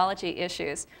reproductive biology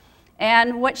issues.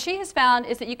 And what she has found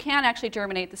is that you can actually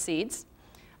germinate the seeds,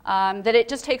 that it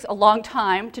just takes a long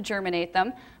time to germinate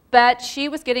them. But she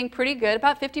was getting pretty good,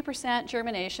 about 50%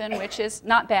 germination, which is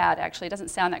not bad, actually. It doesn't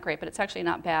sound that great, but it's actually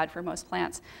not bad for most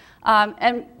plants.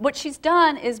 And what she's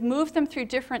done is move them through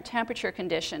different temperature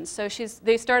conditions. So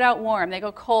they start out warm, they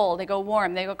go cold, they go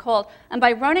warm, they go cold. And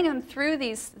by running them through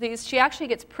these, she actually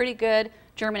gets pretty good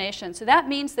germination. So that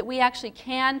means that we actually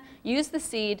can use the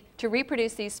seed to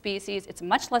reproduce these species. It's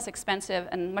much less expensive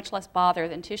and much less bother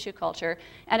than tissue culture,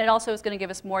 and it also is going to give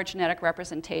us more genetic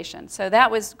representation. So that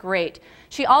was great.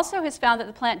 She also has found that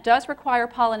the plant does require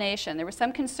pollination. There was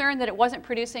some concern that it wasn't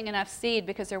producing enough seed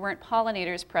because there weren't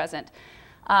pollinators present,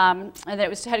 and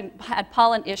that it had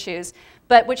pollen issues.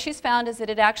 But what she's found is that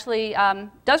it actually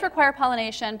does require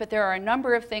pollination, but there are a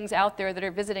number of things out there that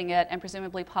are visiting it and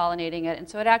presumably pollinating it, and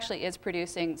so it actually is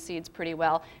producing seeds pretty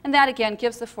well. And that, again,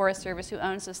 gives the Forest Service, who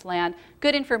owns this land,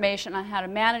 good information on how to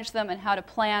manage them and how to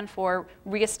plan for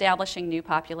reestablishing new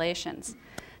populations.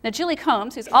 Now, Julie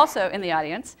Combs, who's also in the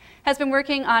audience, has been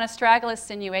working on Astragalus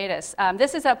sinuatus.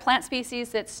 This is a plant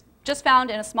species that's just found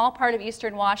in a small part of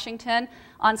eastern Washington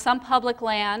on some public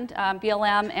land,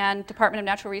 BLM and Department of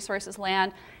Natural Resources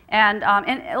land, and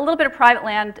a little bit of private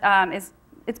land.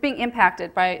 It's being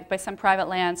impacted by some private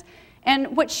lands.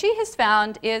 And what she has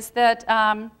found is that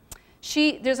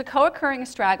there's a co-occurring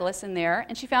astragalus in there,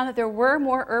 and she found that there were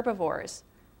more herbivores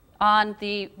on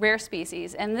the rare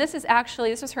species. And this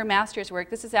was her master's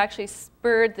work. This has actually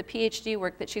spurred the PhD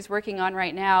work that she's working on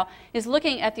right now, is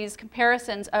looking at these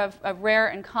comparisons of rare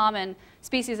and common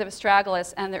species of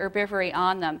astragalus and the herbivory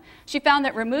on them. She found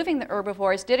that removing the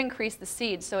herbivores did increase the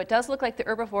seeds, so it does look like the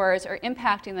herbivores are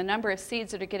impacting the number of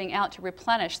seeds that are getting out to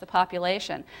replenish the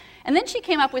population. And then she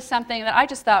came up with something that I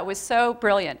just thought was so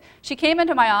brilliant. She came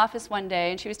into my office one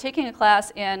day and she was taking a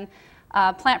class in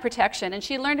plant protection, and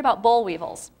she learned about boll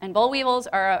weevils. And boll weevils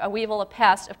are a weevil, a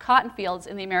pest of cotton fields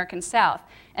in the American South,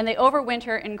 and they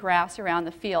overwinter in grass around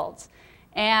the fields.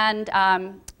 And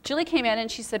Julie came in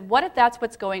and she said, what if that's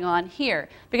what's going on here?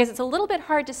 Because it's a little bit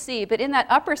hard to see, but in that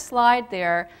upper slide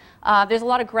there, there's a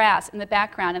lot of grass in the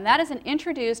background, and that is an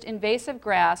introduced invasive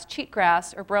grass,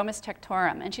 cheatgrass, or Bromus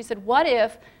tectorum. And she said, what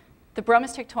if the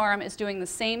Bromus tectorum is doing the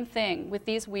same thing with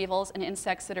these weevils and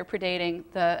insects that are predating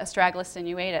the Astragalus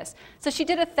sinuatus? So she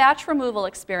did a thatch removal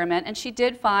experiment, and she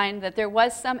did find that there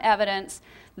was some evidence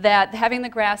that having the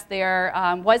grass there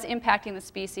was impacting the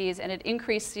species, and it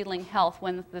increased seedling health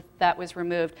when that was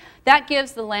removed. That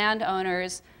gives the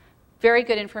landowners very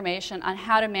good information on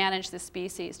how to manage the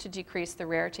species to decrease the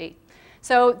rarity.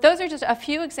 So those are just a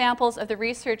few examples of the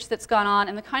research that's gone on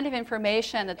and the kind of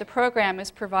information that the program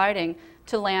is providing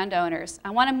to landowners.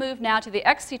 I want to move now to the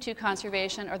ex situ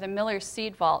conservation, or the Miller's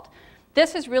Seed Vault.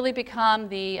 This has really become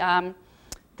the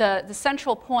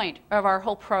central point of our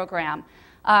whole program.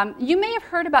 You may have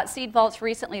heard about seed vaults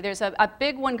recently. There's a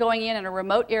big one going in a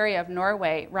remote area of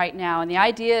Norway right now, and the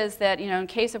idea is that, in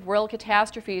case of world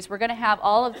catastrophes, we're going to have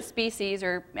all of the species,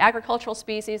 or agricultural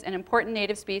species and important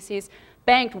native species,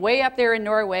 banked way up there in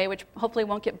Norway, which hopefully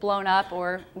won't get blown up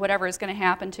or whatever is going to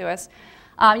happen to us.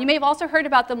 You may have also heard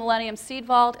about the Millennium Seed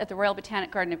Vault at the Royal Botanic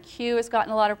Garden of Kew. Has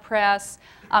gotten a lot of press.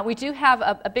 We do have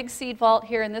a big seed vault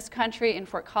here in this country in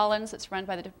Fort Collins that's run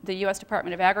by the U.S.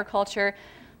 Department of Agriculture.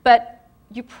 But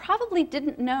you probably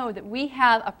didn't know that we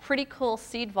have a pretty cool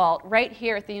seed vault right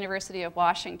here at the University of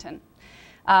Washington.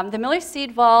 The Miller's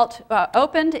Seed Vault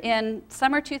opened in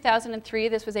summer 2003.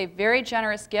 This was a very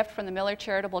generous gift from the Miller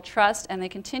Charitable Trust, and they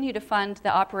continue to fund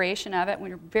the operation of it.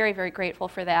 We're very, very grateful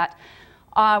for that.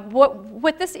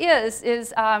 What this is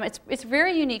it's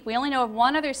very unique. We only know of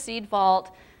one other seed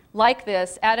vault like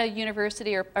this at a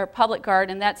university or public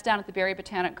garden. That's down at the Barry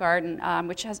Botanic Garden,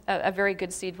 which has a very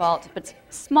good seed vault, but it's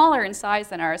smaller in size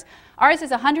than ours. Ours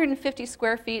is 150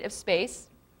 square feet of space.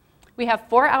 We have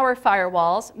 4-hour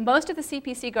firewalls. Most of the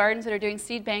CPC gardens that are doing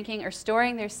seed banking are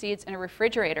storing their seeds in a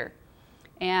refrigerator.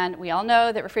 And we all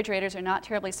know that refrigerators are not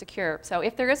terribly secure. So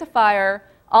if there is a fire,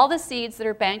 all the seeds that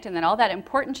are banked and then all that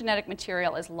important genetic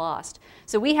material is lost.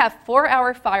 So we have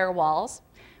 4-hour firewalls.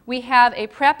 We have a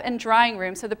prep and drying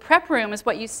room. So the prep room is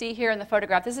what you see here in the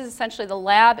photograph. This is essentially the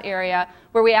lab area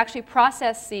where we actually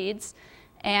process seeds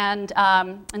and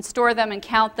store them and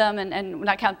count them, and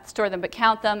not store them, but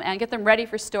count them and get them ready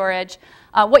for storage.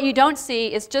 What you don't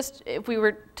see is just, if we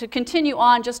were to continue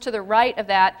on just to the right of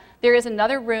that, there is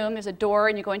another room, there's a door,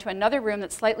 and you go into another room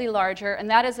that's slightly larger, and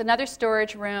that is another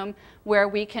storage room where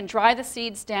we can dry the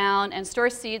seeds down and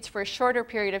store seeds for a shorter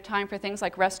period of time for things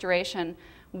like restoration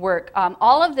work.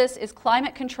 All of this is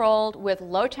climate controlled with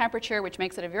low temperature, which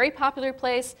makes it a very popular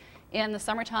place in the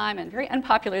summertime and very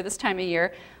unpopular this time of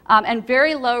year, and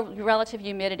very low relative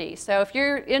humidity. So if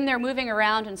you're in there moving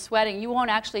around and sweating, you won't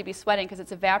actually be sweating because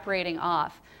it's evaporating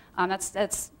off.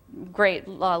 That's great,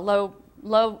 low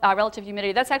relative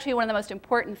humidity. That's actually one of the most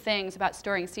important things about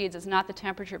storing seeds, is not the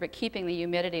temperature, but keeping the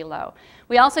humidity low.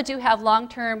 We also do have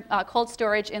long-term cold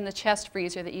storage in the chest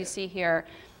freezer that you see here.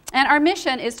 And our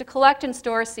mission is to collect and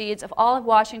store seeds of all of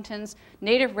Washington's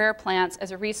native rare plants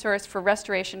as a resource for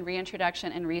restoration,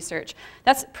 reintroduction, and research.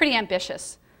 That's pretty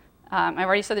ambitious. I've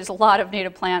already said there's a lot of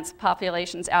native plants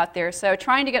populations out there, so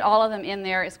trying to get all of them in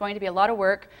there is going to be a lot of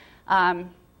work.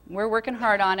 We're working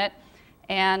hard on it.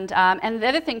 And the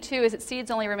other thing, too, is that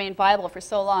seeds only remain viable for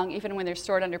so long, even when they're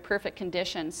stored under perfect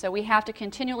conditions. So we have to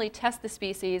continually test the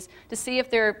species to see if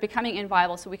they're becoming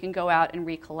inviable so we can go out and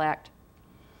recollect.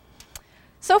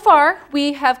 So far,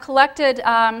 we have collected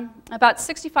about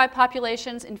 65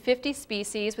 populations in 50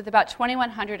 species with about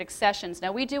 2,100 accessions.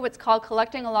 Now, we do what's called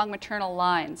collecting along maternal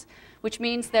lines, which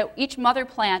means that each mother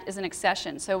plant is an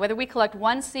accession. So whether we collect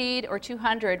 1 seed or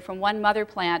 200 from one mother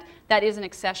plant, that is an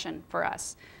accession for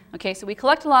us. Okay, so we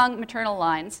collect along maternal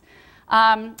lines.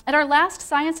 At our last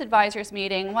science advisors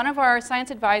meeting, one of our science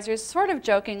advisors sort of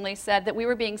jokingly said that we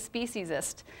were being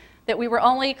speciesist, that we were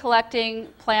only collecting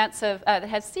plants that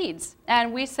had seeds.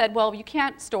 And we said, well, you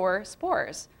can't store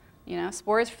spores. You know,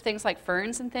 spores for things like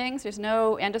ferns and things, there's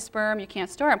no endosperm, you can't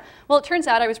store them. Well, it turns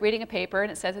out I was reading a paper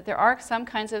and it says that there are some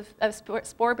kinds of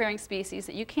spore-bearing species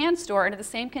that you can store under the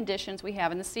same conditions we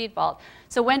have in the seed vault.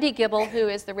 So Wendy Gibble, who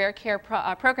is the Rare Care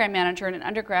Program Manager and an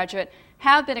undergraduate,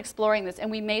 have been exploring this, and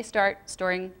we may start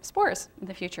storing spores in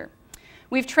the future.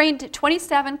 We've trained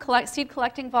 27 seed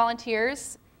collecting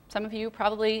volunteers. Some of you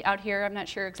probably out here, I'm not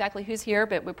sure exactly who's here,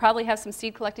 but we probably have some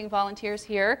seed collecting volunteers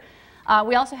here.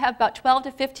 We also have about 12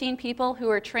 to 15 people who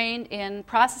are trained in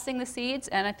processing the seeds,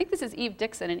 and I think this is Eve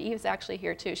Dixon, and Eve's actually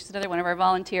here too. She's another one of our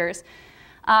volunteers.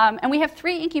 And we have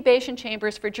 3 incubation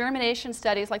chambers for germination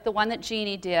studies like the one that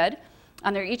Jeannie did.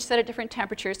 They're each set at different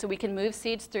temperatures so we can move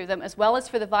seeds through them, as well as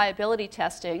for the viability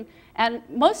testing. And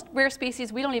most rare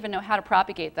species, we don't even know how to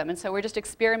propagate them, and so we're just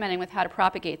experimenting with how to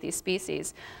propagate these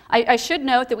species. I should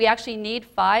note that we actually need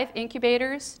 5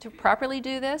 incubators to properly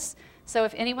do this. So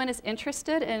if anyone is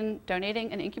interested in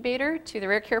donating an incubator to the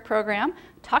Rare Care Program,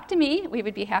 talk to me. We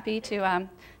would be happy to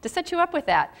set you up with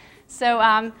that.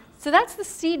 So, so that's the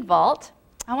seed vault.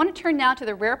 I want to turn now to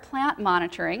the rare plant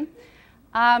monitoring.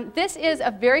 This is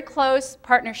a very close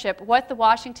partnership with the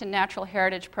Washington Natural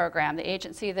Heritage Program, the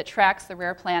agency that tracks the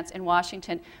rare plants in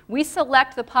Washington. We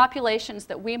select the populations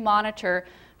that we monitor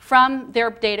from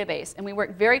their database, and we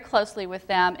work very closely with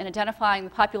them in identifying the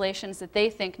populations that they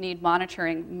think need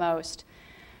monitoring most.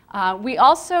 We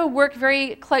also work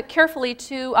very carefully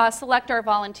to select our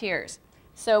volunteers.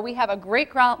 So we have a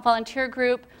great volunteer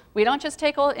group. We don't just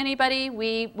take anybody.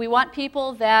 We want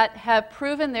people that have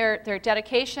proven their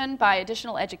dedication by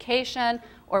additional education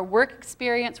or work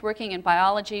experience working in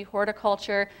biology,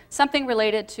 horticulture, something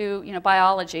related to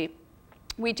biology.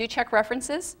 We do check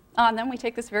references on them. We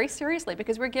take this very seriously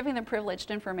because we're giving them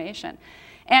privileged information.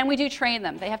 And we do train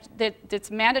them.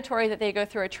 It's mandatory that they go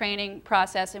through a training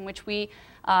process in which we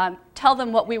tell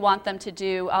them what we want them to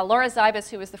do. Laura Zybus,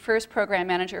 who was the first program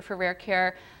manager for Rare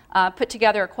Care, put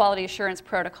together a quality assurance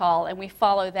protocol, and we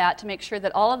follow that to make sure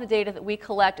that all of the data that we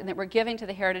collect and that we're giving to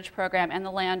the Heritage Program and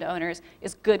the landowners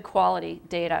is good quality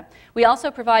data. We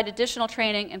also provide additional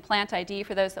training in plant ID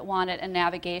for those that want it, and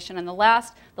navigation. And the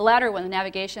latter one, the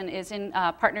navigation, is in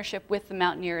partnership with the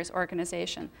Mountaineers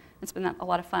organization. It's been a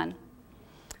lot of fun.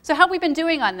 So how have we been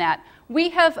doing on that? We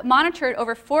have monitored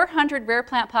over 400 rare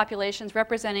plant populations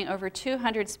representing over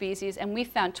 200 species, and we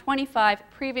found 25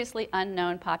 previously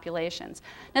unknown populations.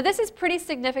 Now this is pretty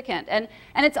significant, and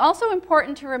it's also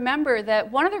important to remember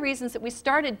that one of the reasons that we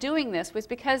started doing this was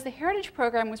because the Heritage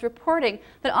Program was reporting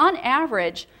that on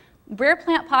average, rare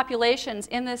plant populations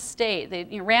in this state,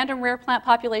 the random rare plant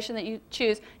population that you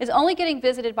choose, is only getting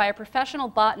visited by a professional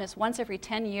botanist once every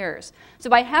 10 years. So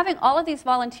by having all of these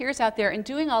volunteers out there and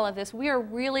doing all of this, we are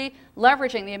really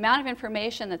leveraging the amount of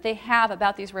information that they have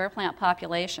about these rare plant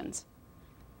populations.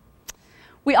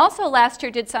 We also last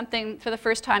year did something for the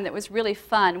first time that was really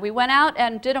fun. We went out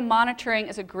and did a monitoring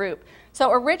as a group. So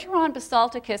Erigeron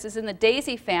basalticus is in the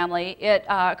daisy family. It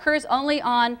occurs only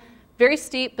on very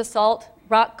steep basalt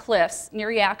rock cliffs near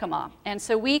Yakima. And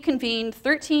so we convened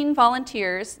 13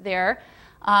 volunteers there.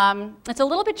 It's a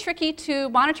little bit tricky to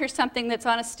monitor something that's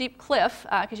on a steep cliff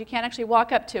because you can't actually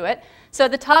walk up to it. So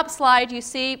the top slide you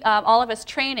see all of us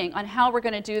training on how we're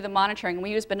going to do the monitoring.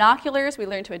 We use binoculars, we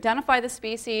learned to identify the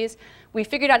species, we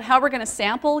figured out how we're going to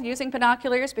sample using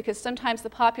binoculars because sometimes the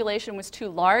population was too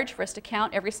large for us to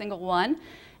count every single one.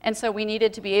 And so we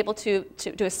needed to be able to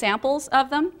do samples of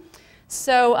them.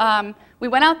 So we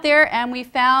went out there and we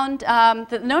found that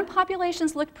the known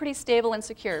populations looked pretty stable and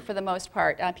secure for the most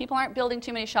part. People aren't building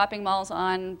too many shopping malls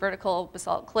on vertical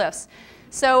basalt cliffs.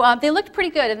 So they looked pretty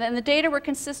good, and then the data were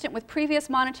consistent with previous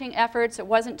monitoring efforts. It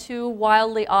wasn't too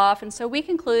wildly off, and so we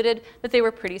concluded that they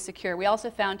were pretty secure. We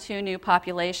also found 2 new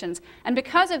populations. And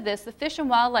because of this, the Fish and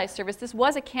Wildlife Service, this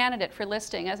was a candidate for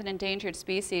listing as an endangered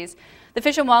species. The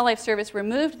Fish and Wildlife Service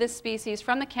removed this species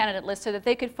from the candidate list so that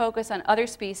they could focus on other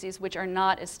species which are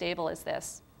not as stable as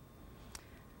this.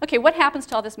 Okay, what happens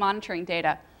to all this monitoring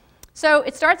data? So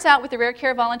it starts out with the Rare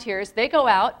Care volunteers. They go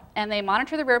out and they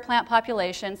monitor the rare plant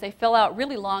populations. They fill out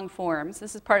really long forms.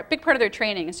 This is a big part of their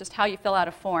training, is just how you fill out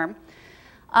a form.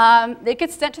 It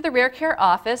gets sent to the Rare Care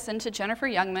office and to Jennifer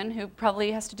Youngman, who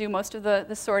probably has to do most of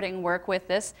the sorting work with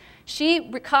this.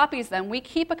 She copies them. We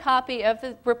keep a copy of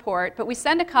the report, but we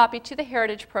send a copy to the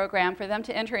Heritage Program for them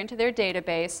to enter into their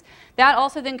database. That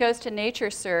also then goes to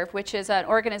conserve, which is an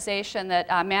organization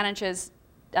that manages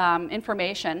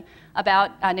information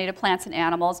about native plants and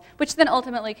animals, which then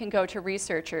ultimately can go to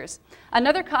researchers.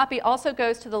 Another copy also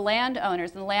goes to the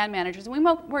landowners and the land managers. We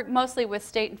work mostly with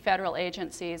state and federal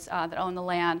agencies that own the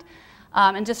land.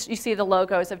 And just you see the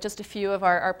logos of just a few of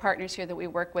our partners here that we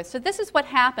work with. So this is what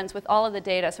happens with all of the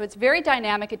data. So it's very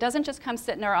dynamic. It doesn't just come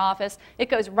sit in our office. It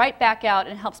goes right back out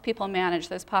and helps people manage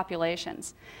those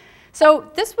populations.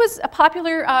 So this was a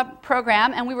popular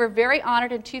program, and we were very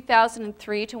honored in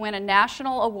 2003 to win a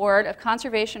National Award of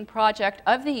Conservation Project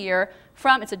of the Year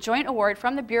from, it's a joint award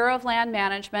from the Bureau of Land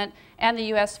Management and the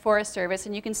U.S. Forest Service.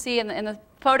 And you can see in the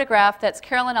photograph that's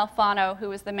Carolyn Alfano, who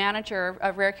was the manager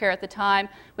of Rare Care at the time,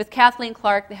 with Kathleen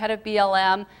Clark, the head of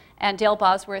BLM, and Dale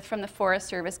Bosworth from the Forest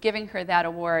Service giving her that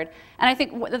award. And I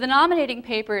think the nominating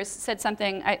papers said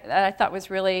something that I thought was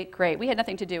really great. We had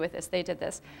nothing to do with this. They did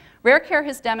this. Rare Care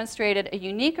has demonstrated a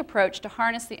unique approach to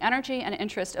harness the energy and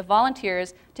interest of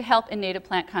volunteers to help in native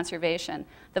plant conservation.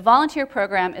 The volunteer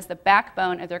program is the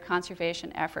backbone of their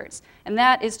conservation efforts. And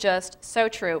that is just so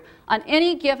true. On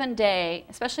any given day,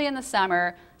 especially in the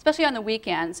summer, especially on the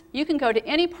weekends, you can go to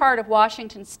any part of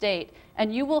Washington State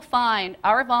and you will find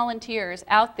our volunteers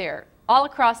out there all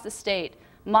across the state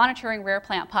monitoring rare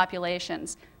plant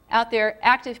populations, out there,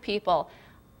 active people.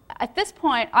 At this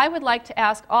point, I would like to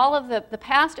ask all of the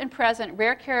past and present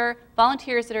Rare Care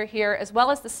volunteers that are here, as well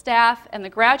as the staff and the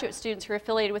graduate students who are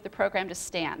affiliated with the program, to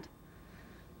stand.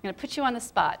 I'm going to put you on the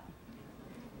spot.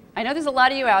 I know there's a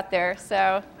lot of you out there,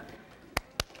 so.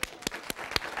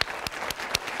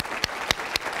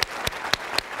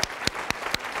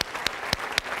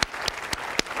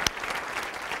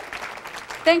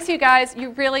 Thanks, you guys.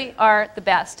 You really are the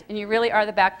best, and you really are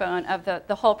the backbone of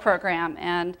the whole program,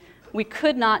 and we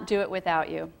could not do it without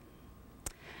you.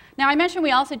 Now, I mentioned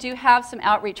we also do have some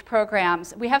outreach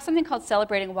programs. We have something called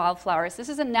Celebrating Wildflowers. This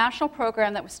is a national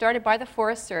program that was started by the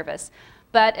Forest Service,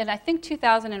 but in I think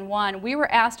 2001, we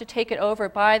were asked to take it over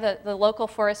by the local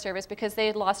Forest Service because they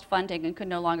had lost funding and could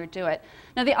no longer do it.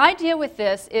 Now, the idea with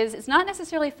this is it's not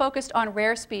necessarily focused on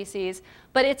rare species,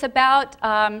 but it's about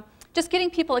just getting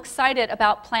people excited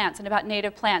about plants and about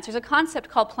native plants. There's a concept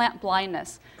called plant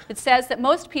blindness. It says that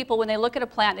most people, when they look at a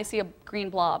plant, they see a green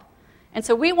blob. And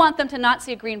so we want them to not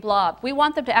see a green blob. We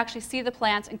want them to actually see the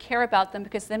plants and care about them,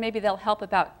 because then maybe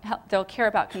they'll care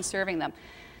about conserving them.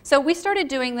 So we started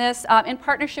doing this in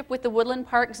partnership with the Woodland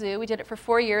Park Zoo. We did it for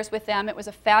 4 years with them. It was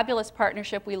a fabulous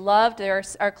partnership. We loved, they're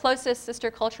our closest sister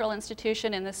cultural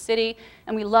institution in the city,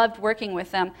 and we loved working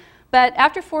with them. But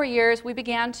after 4 years, we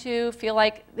began to feel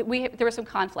like there were some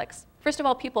conflicts. First of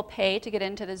all, people pay to get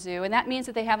into the zoo, and that means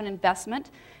that they have an investment,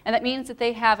 and that means that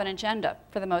they have an agenda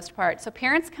for the most part. So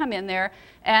parents come in there,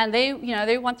 and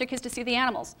they want their kids to see the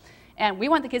animals, and we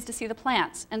want the kids to see the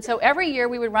plants. And so every year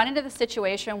we would run into the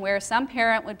situation where some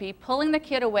parent would be pulling the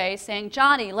kid away, saying,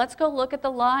 "Johnny, let's go look at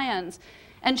the lions."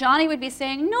 And Johnny would be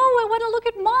saying, "No, I want to look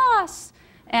at moss."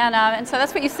 And so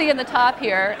that's what you see in the top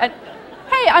here. And,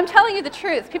 hey, I'm telling you the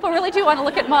truth. People really do want to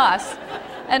look at moss.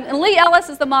 And Lee Ellis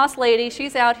is the moss lady.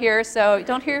 She's out here, so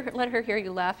don't let her hear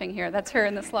you laughing here. That's her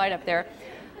in the slide up there.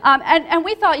 And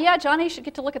we thought, yeah, Johnny should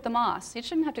get to look at the moss. He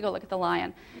shouldn't have to go look at the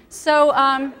lion. So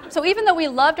even though we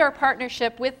loved our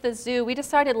partnership with the zoo, we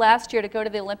decided last year to go to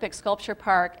the Olympic Sculpture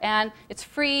Park. And it's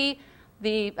free.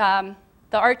 The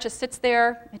art just sits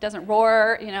there. It doesn't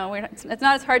roar. It's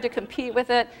not as hard to compete with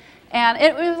it. And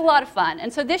it was a lot of fun.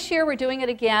 And so this year we're doing it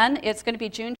again. It's going to be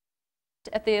June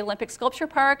at the Olympic Sculpture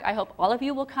Park. I hope all of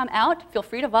you will come out. Feel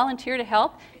free to volunteer to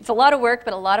help. It's a lot of work,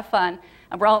 but a lot of fun.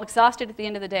 And we're all exhausted at the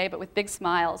end of the day, but with big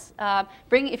smiles.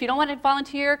 If you don't want to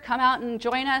volunteer, come out and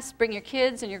join us. Bring your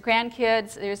kids and your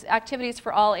grandkids. There's activities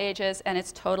for all ages, and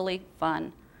it's totally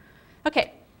fun.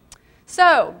 Okay,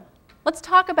 so let's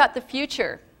talk about the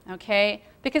future, okay?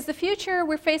 Because the future,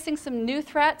 we're facing some new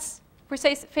threats. We're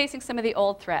facing some of the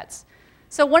old threats.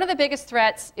 So one of the biggest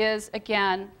threats is,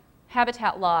 again,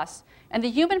 habitat loss. And the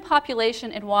human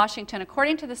population in Washington,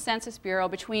 according to the Census Bureau,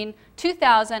 between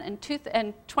 2000 and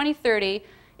 2030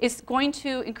 is going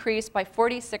to increase by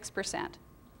 46%.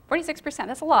 46%,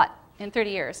 that's a lot in 30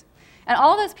 years. And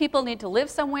all those people need to live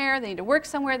somewhere, they need to work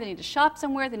somewhere, they need to shop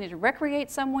somewhere, they need to recreate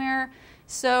somewhere.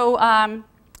 So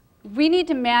we need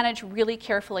to manage really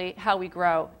carefully how we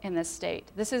grow in this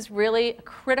state. This is really a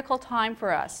critical time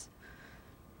for us.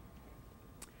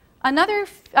 Another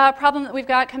problem that we've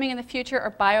got coming in the future are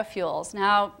biofuels.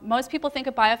 Now, most people think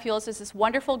of biofuels as this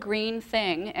wonderful green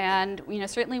thing, and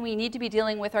certainly we need to be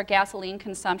dealing with our gasoline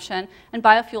consumption, and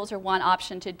biofuels are one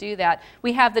option to do that.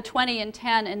 We have the 20 in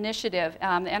 10 initiative,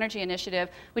 the energy initiative,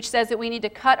 which says that we need to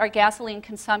cut our gasoline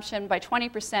consumption by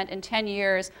 20% in 10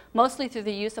 years, mostly through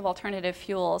the use of alternative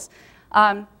fuels.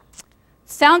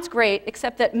 Sounds great,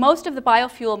 except that most of the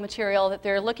biofuel material that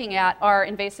they're looking at are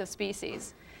invasive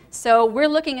species. So we're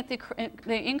looking at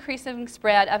the increasing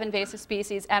spread of invasive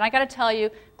species, and I got to tell you,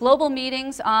 global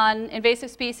meetings on invasive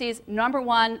species,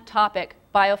 #1 topic,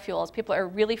 biofuels. People are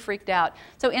really freaked out.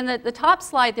 So in the top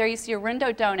slide there, you see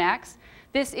Donax.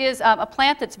 This is a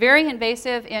plant that's very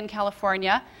invasive in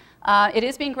California. It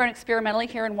is being grown experimentally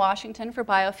here in Washington for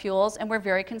biofuels, and we're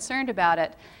very concerned about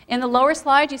it. In the lower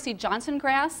slide, you see Johnson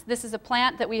grass. This is a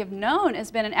plant that we have known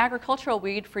has been an agricultural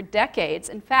weed for decades.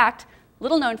 In fact,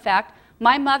 little known fact,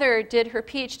 my mother did her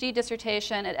PhD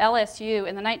dissertation at LSU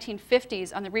in the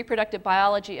 1950s on the reproductive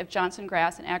biology of Johnson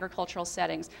grass in agricultural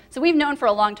settings. So we've known for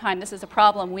a long time this is a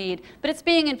problem weed, but it's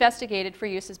being investigated for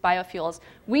use as biofuels.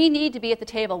 We need to be at the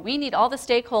table. We need all the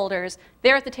stakeholders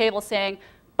there at the table saying,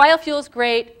 biofuels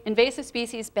great, invasive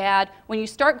species bad. When you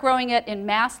start growing it in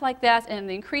mass like that and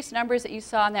the increased numbers that you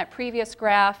saw in that previous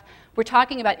graph, we're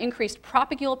talking about increased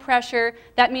propagule pressure.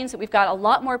 That means that we've got a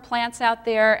lot more plants out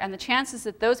there, and the chances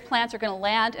that those plants are going to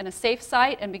land in a safe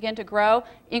site and begin to grow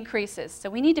increases. So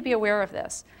we need to be aware of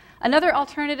this. Another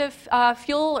alternative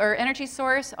fuel or energy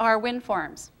source are wind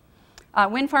farms.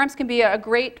 Wind farms can be a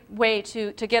great way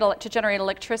to generate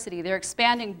electricity. They're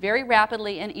expanding very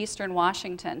rapidly in eastern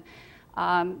Washington.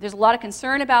 There's a lot of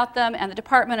concern about them, and the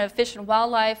Department of Fish and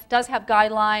Wildlife does have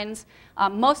guidelines,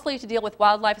 mostly to deal with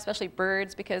wildlife, especially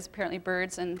birds, because apparently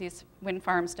birds and these wind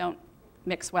farms don't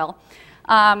mix well.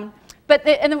 But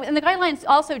the guidelines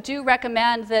also do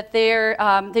recommend that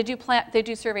they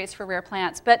do surveys for rare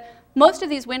plants. But most of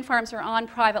these wind farms are on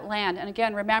private land, and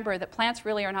again, remember that plants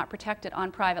really are not protected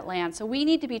on private land. So we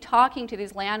need to be talking to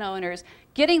these landowners,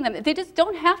 getting them. They just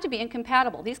don't have to be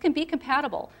incompatible. These can be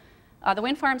compatible. The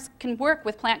wind farms can work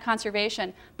with plant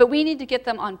conservation, but we need to get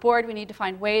them on board. We need to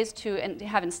find ways to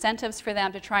have incentives for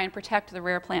them to try and protect the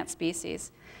rare plant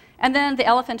species. And then the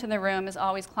elephant in the room is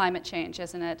always climate change,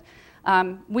 isn't it?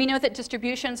 We know that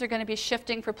distributions are going to be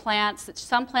shifting for plants, that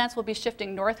some plants will be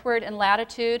shifting northward in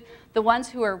latitude. The ones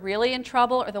who are really in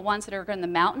trouble are the ones that are in the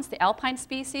mountains, the alpine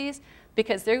species,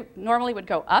 because they normally would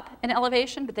go up in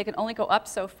elevation, but they can only go up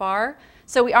so far.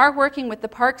 So we are working with the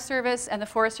Park Service and the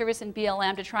Forest Service and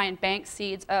BLM to try and bank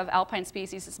seeds of alpine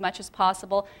species as much as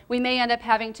possible. We may end up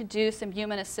having to do some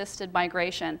human-assisted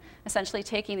migration, essentially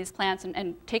taking these plants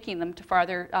and taking them to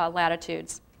farther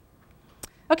latitudes.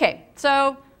 Okay,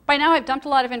 so by now I've dumped a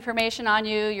lot of information on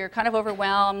you. You're kind of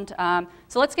overwhelmed.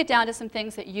 So let's get down to some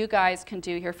things that you guys can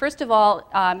do here. First of all,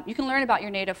 you can learn about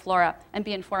your native flora and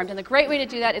be informed. And the great way to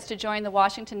do that is to join the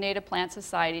Washington Native Plant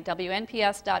Society,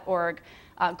 WNPS.org.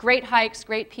 Great hikes,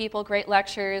 great people, great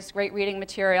lectures, great reading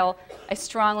material. I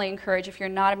strongly encourage, if you're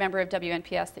not a member of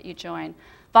WNPS, that you join.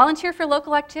 Volunteer for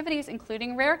local activities,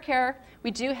 including rare care.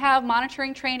 We do have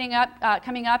monitoring training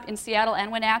coming up in Seattle and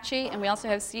Wenatchee, and we also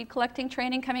have seed collecting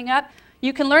training coming up.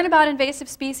 You can learn about invasive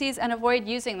species and avoid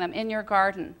using them in your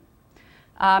garden.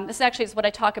 This actually is what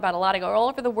I talk about a lot. I go all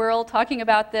over the world talking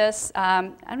about this. I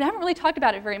haven't really talked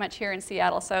about it very much here in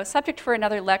Seattle, so subject for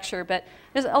another lecture, but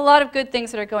there's a lot of good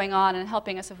things that are going on in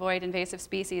helping us avoid invasive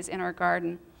species in our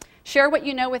garden. Share what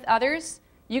you know with others.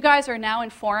 You guys are now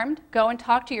informed. Go and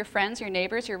talk to your friends, your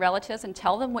neighbors, your relatives, and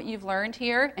tell them what you've learned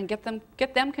here and get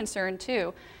them concerned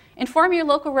too. Inform your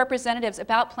local representatives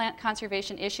about plant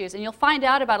conservation issues, and you'll find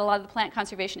out about a lot of the plant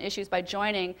conservation issues by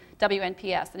joining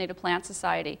WNPS, the Native Plant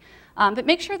Society. But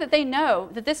make sure that they know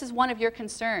that this is one of your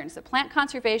concerns, that plant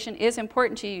conservation is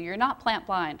important to you. You're not plant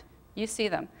blind. You see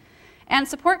them. And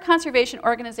support conservation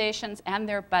organizations and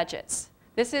their budgets.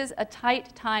 This is a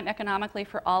tight time economically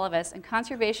for all of us, and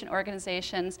conservation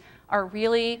organizations are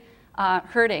really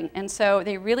hurting, and so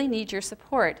they really need your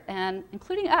support, and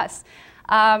including us.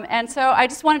 And so I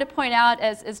just wanted to point out,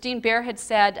 as Dean Baer had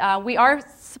said, we are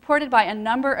supported by a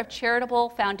number of charitable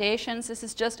foundations. This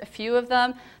is just a few of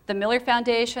them. The Miller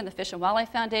Foundation, the Fish and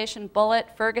Wildlife Foundation, Bullitt,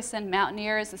 Ferguson,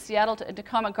 Mountaineers, the Seattle and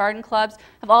Tacoma Garden Clubs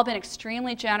have all been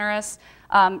extremely generous.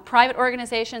 Private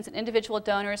organizations and individual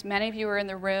donors, many of you are in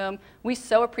the room. We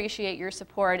so appreciate your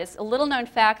support. It's a little known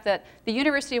fact that the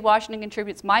University of Washington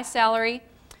contributes my salary,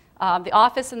 the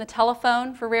office and the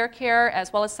telephone for rare care,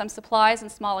 as well as some supplies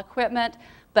and small equipment,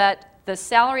 but the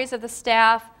salaries of the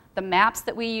staff, the maps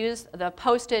that we use, the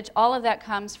postage, all of that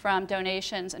comes from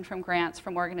donations and from grants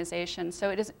from organizations. So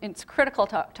it's critical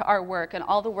to our work and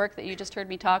all the work that you just heard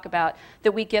me talk about,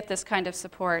 that we get this kind of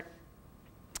support.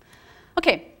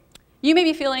 Okay. You may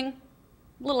be feeling a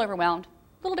little overwhelmed,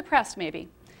 a little depressed maybe.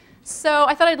 So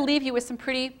I thought I'd leave you with some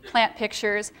pretty plant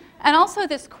pictures and also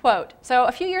this quote. So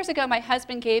a few years ago, my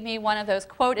husband gave me one of those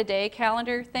quote-a-day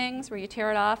calendar things where you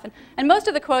tear it off. And most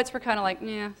of the quotes were kind of like,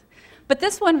 yeah. But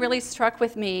this one really struck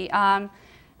with me.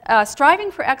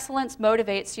 Striving for excellence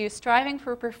motivates you. Striving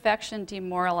for perfection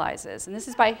demoralizes. And this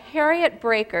is by Harriet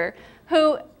Breaker,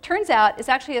 who turns out is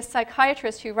actually a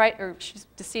psychiatrist who she's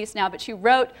deceased now, but she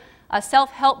wrote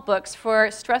self-help books for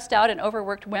stressed out and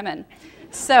overworked women.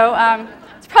 So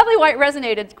it's probably why it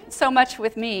resonated so much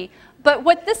with me. But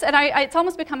what this, and it's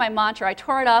almost become my mantra. I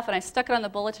tore it off and I stuck it on the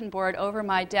bulletin board over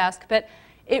my desk. But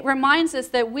it reminds us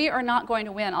that we are not going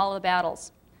to win all of the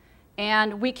battles.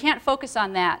 And we can't focus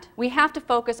on that. We have to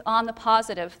focus on the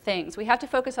positive things. We have to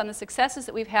focus on the successes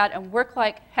that we've had and work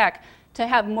like heck to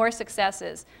have more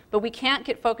successes. But we can't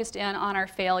get focused in on our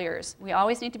failures. We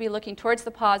always need to be looking towards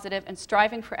the positive and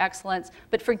striving for excellence,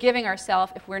 but forgiving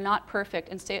ourselves if we're not perfect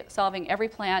in solving every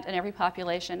plant and every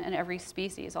population and every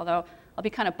species, although I'll be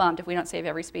kind of bummed if we don't save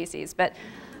every species. But,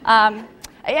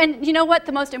 and you know what?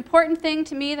 The most important thing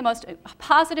to me, the most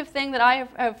positive thing that I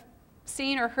have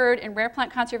seen or heard in rare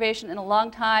plant conservation in a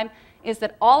long time is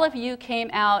that all of you came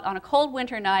out on a cold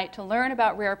winter night to learn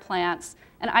about rare plants,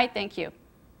 and I thank you.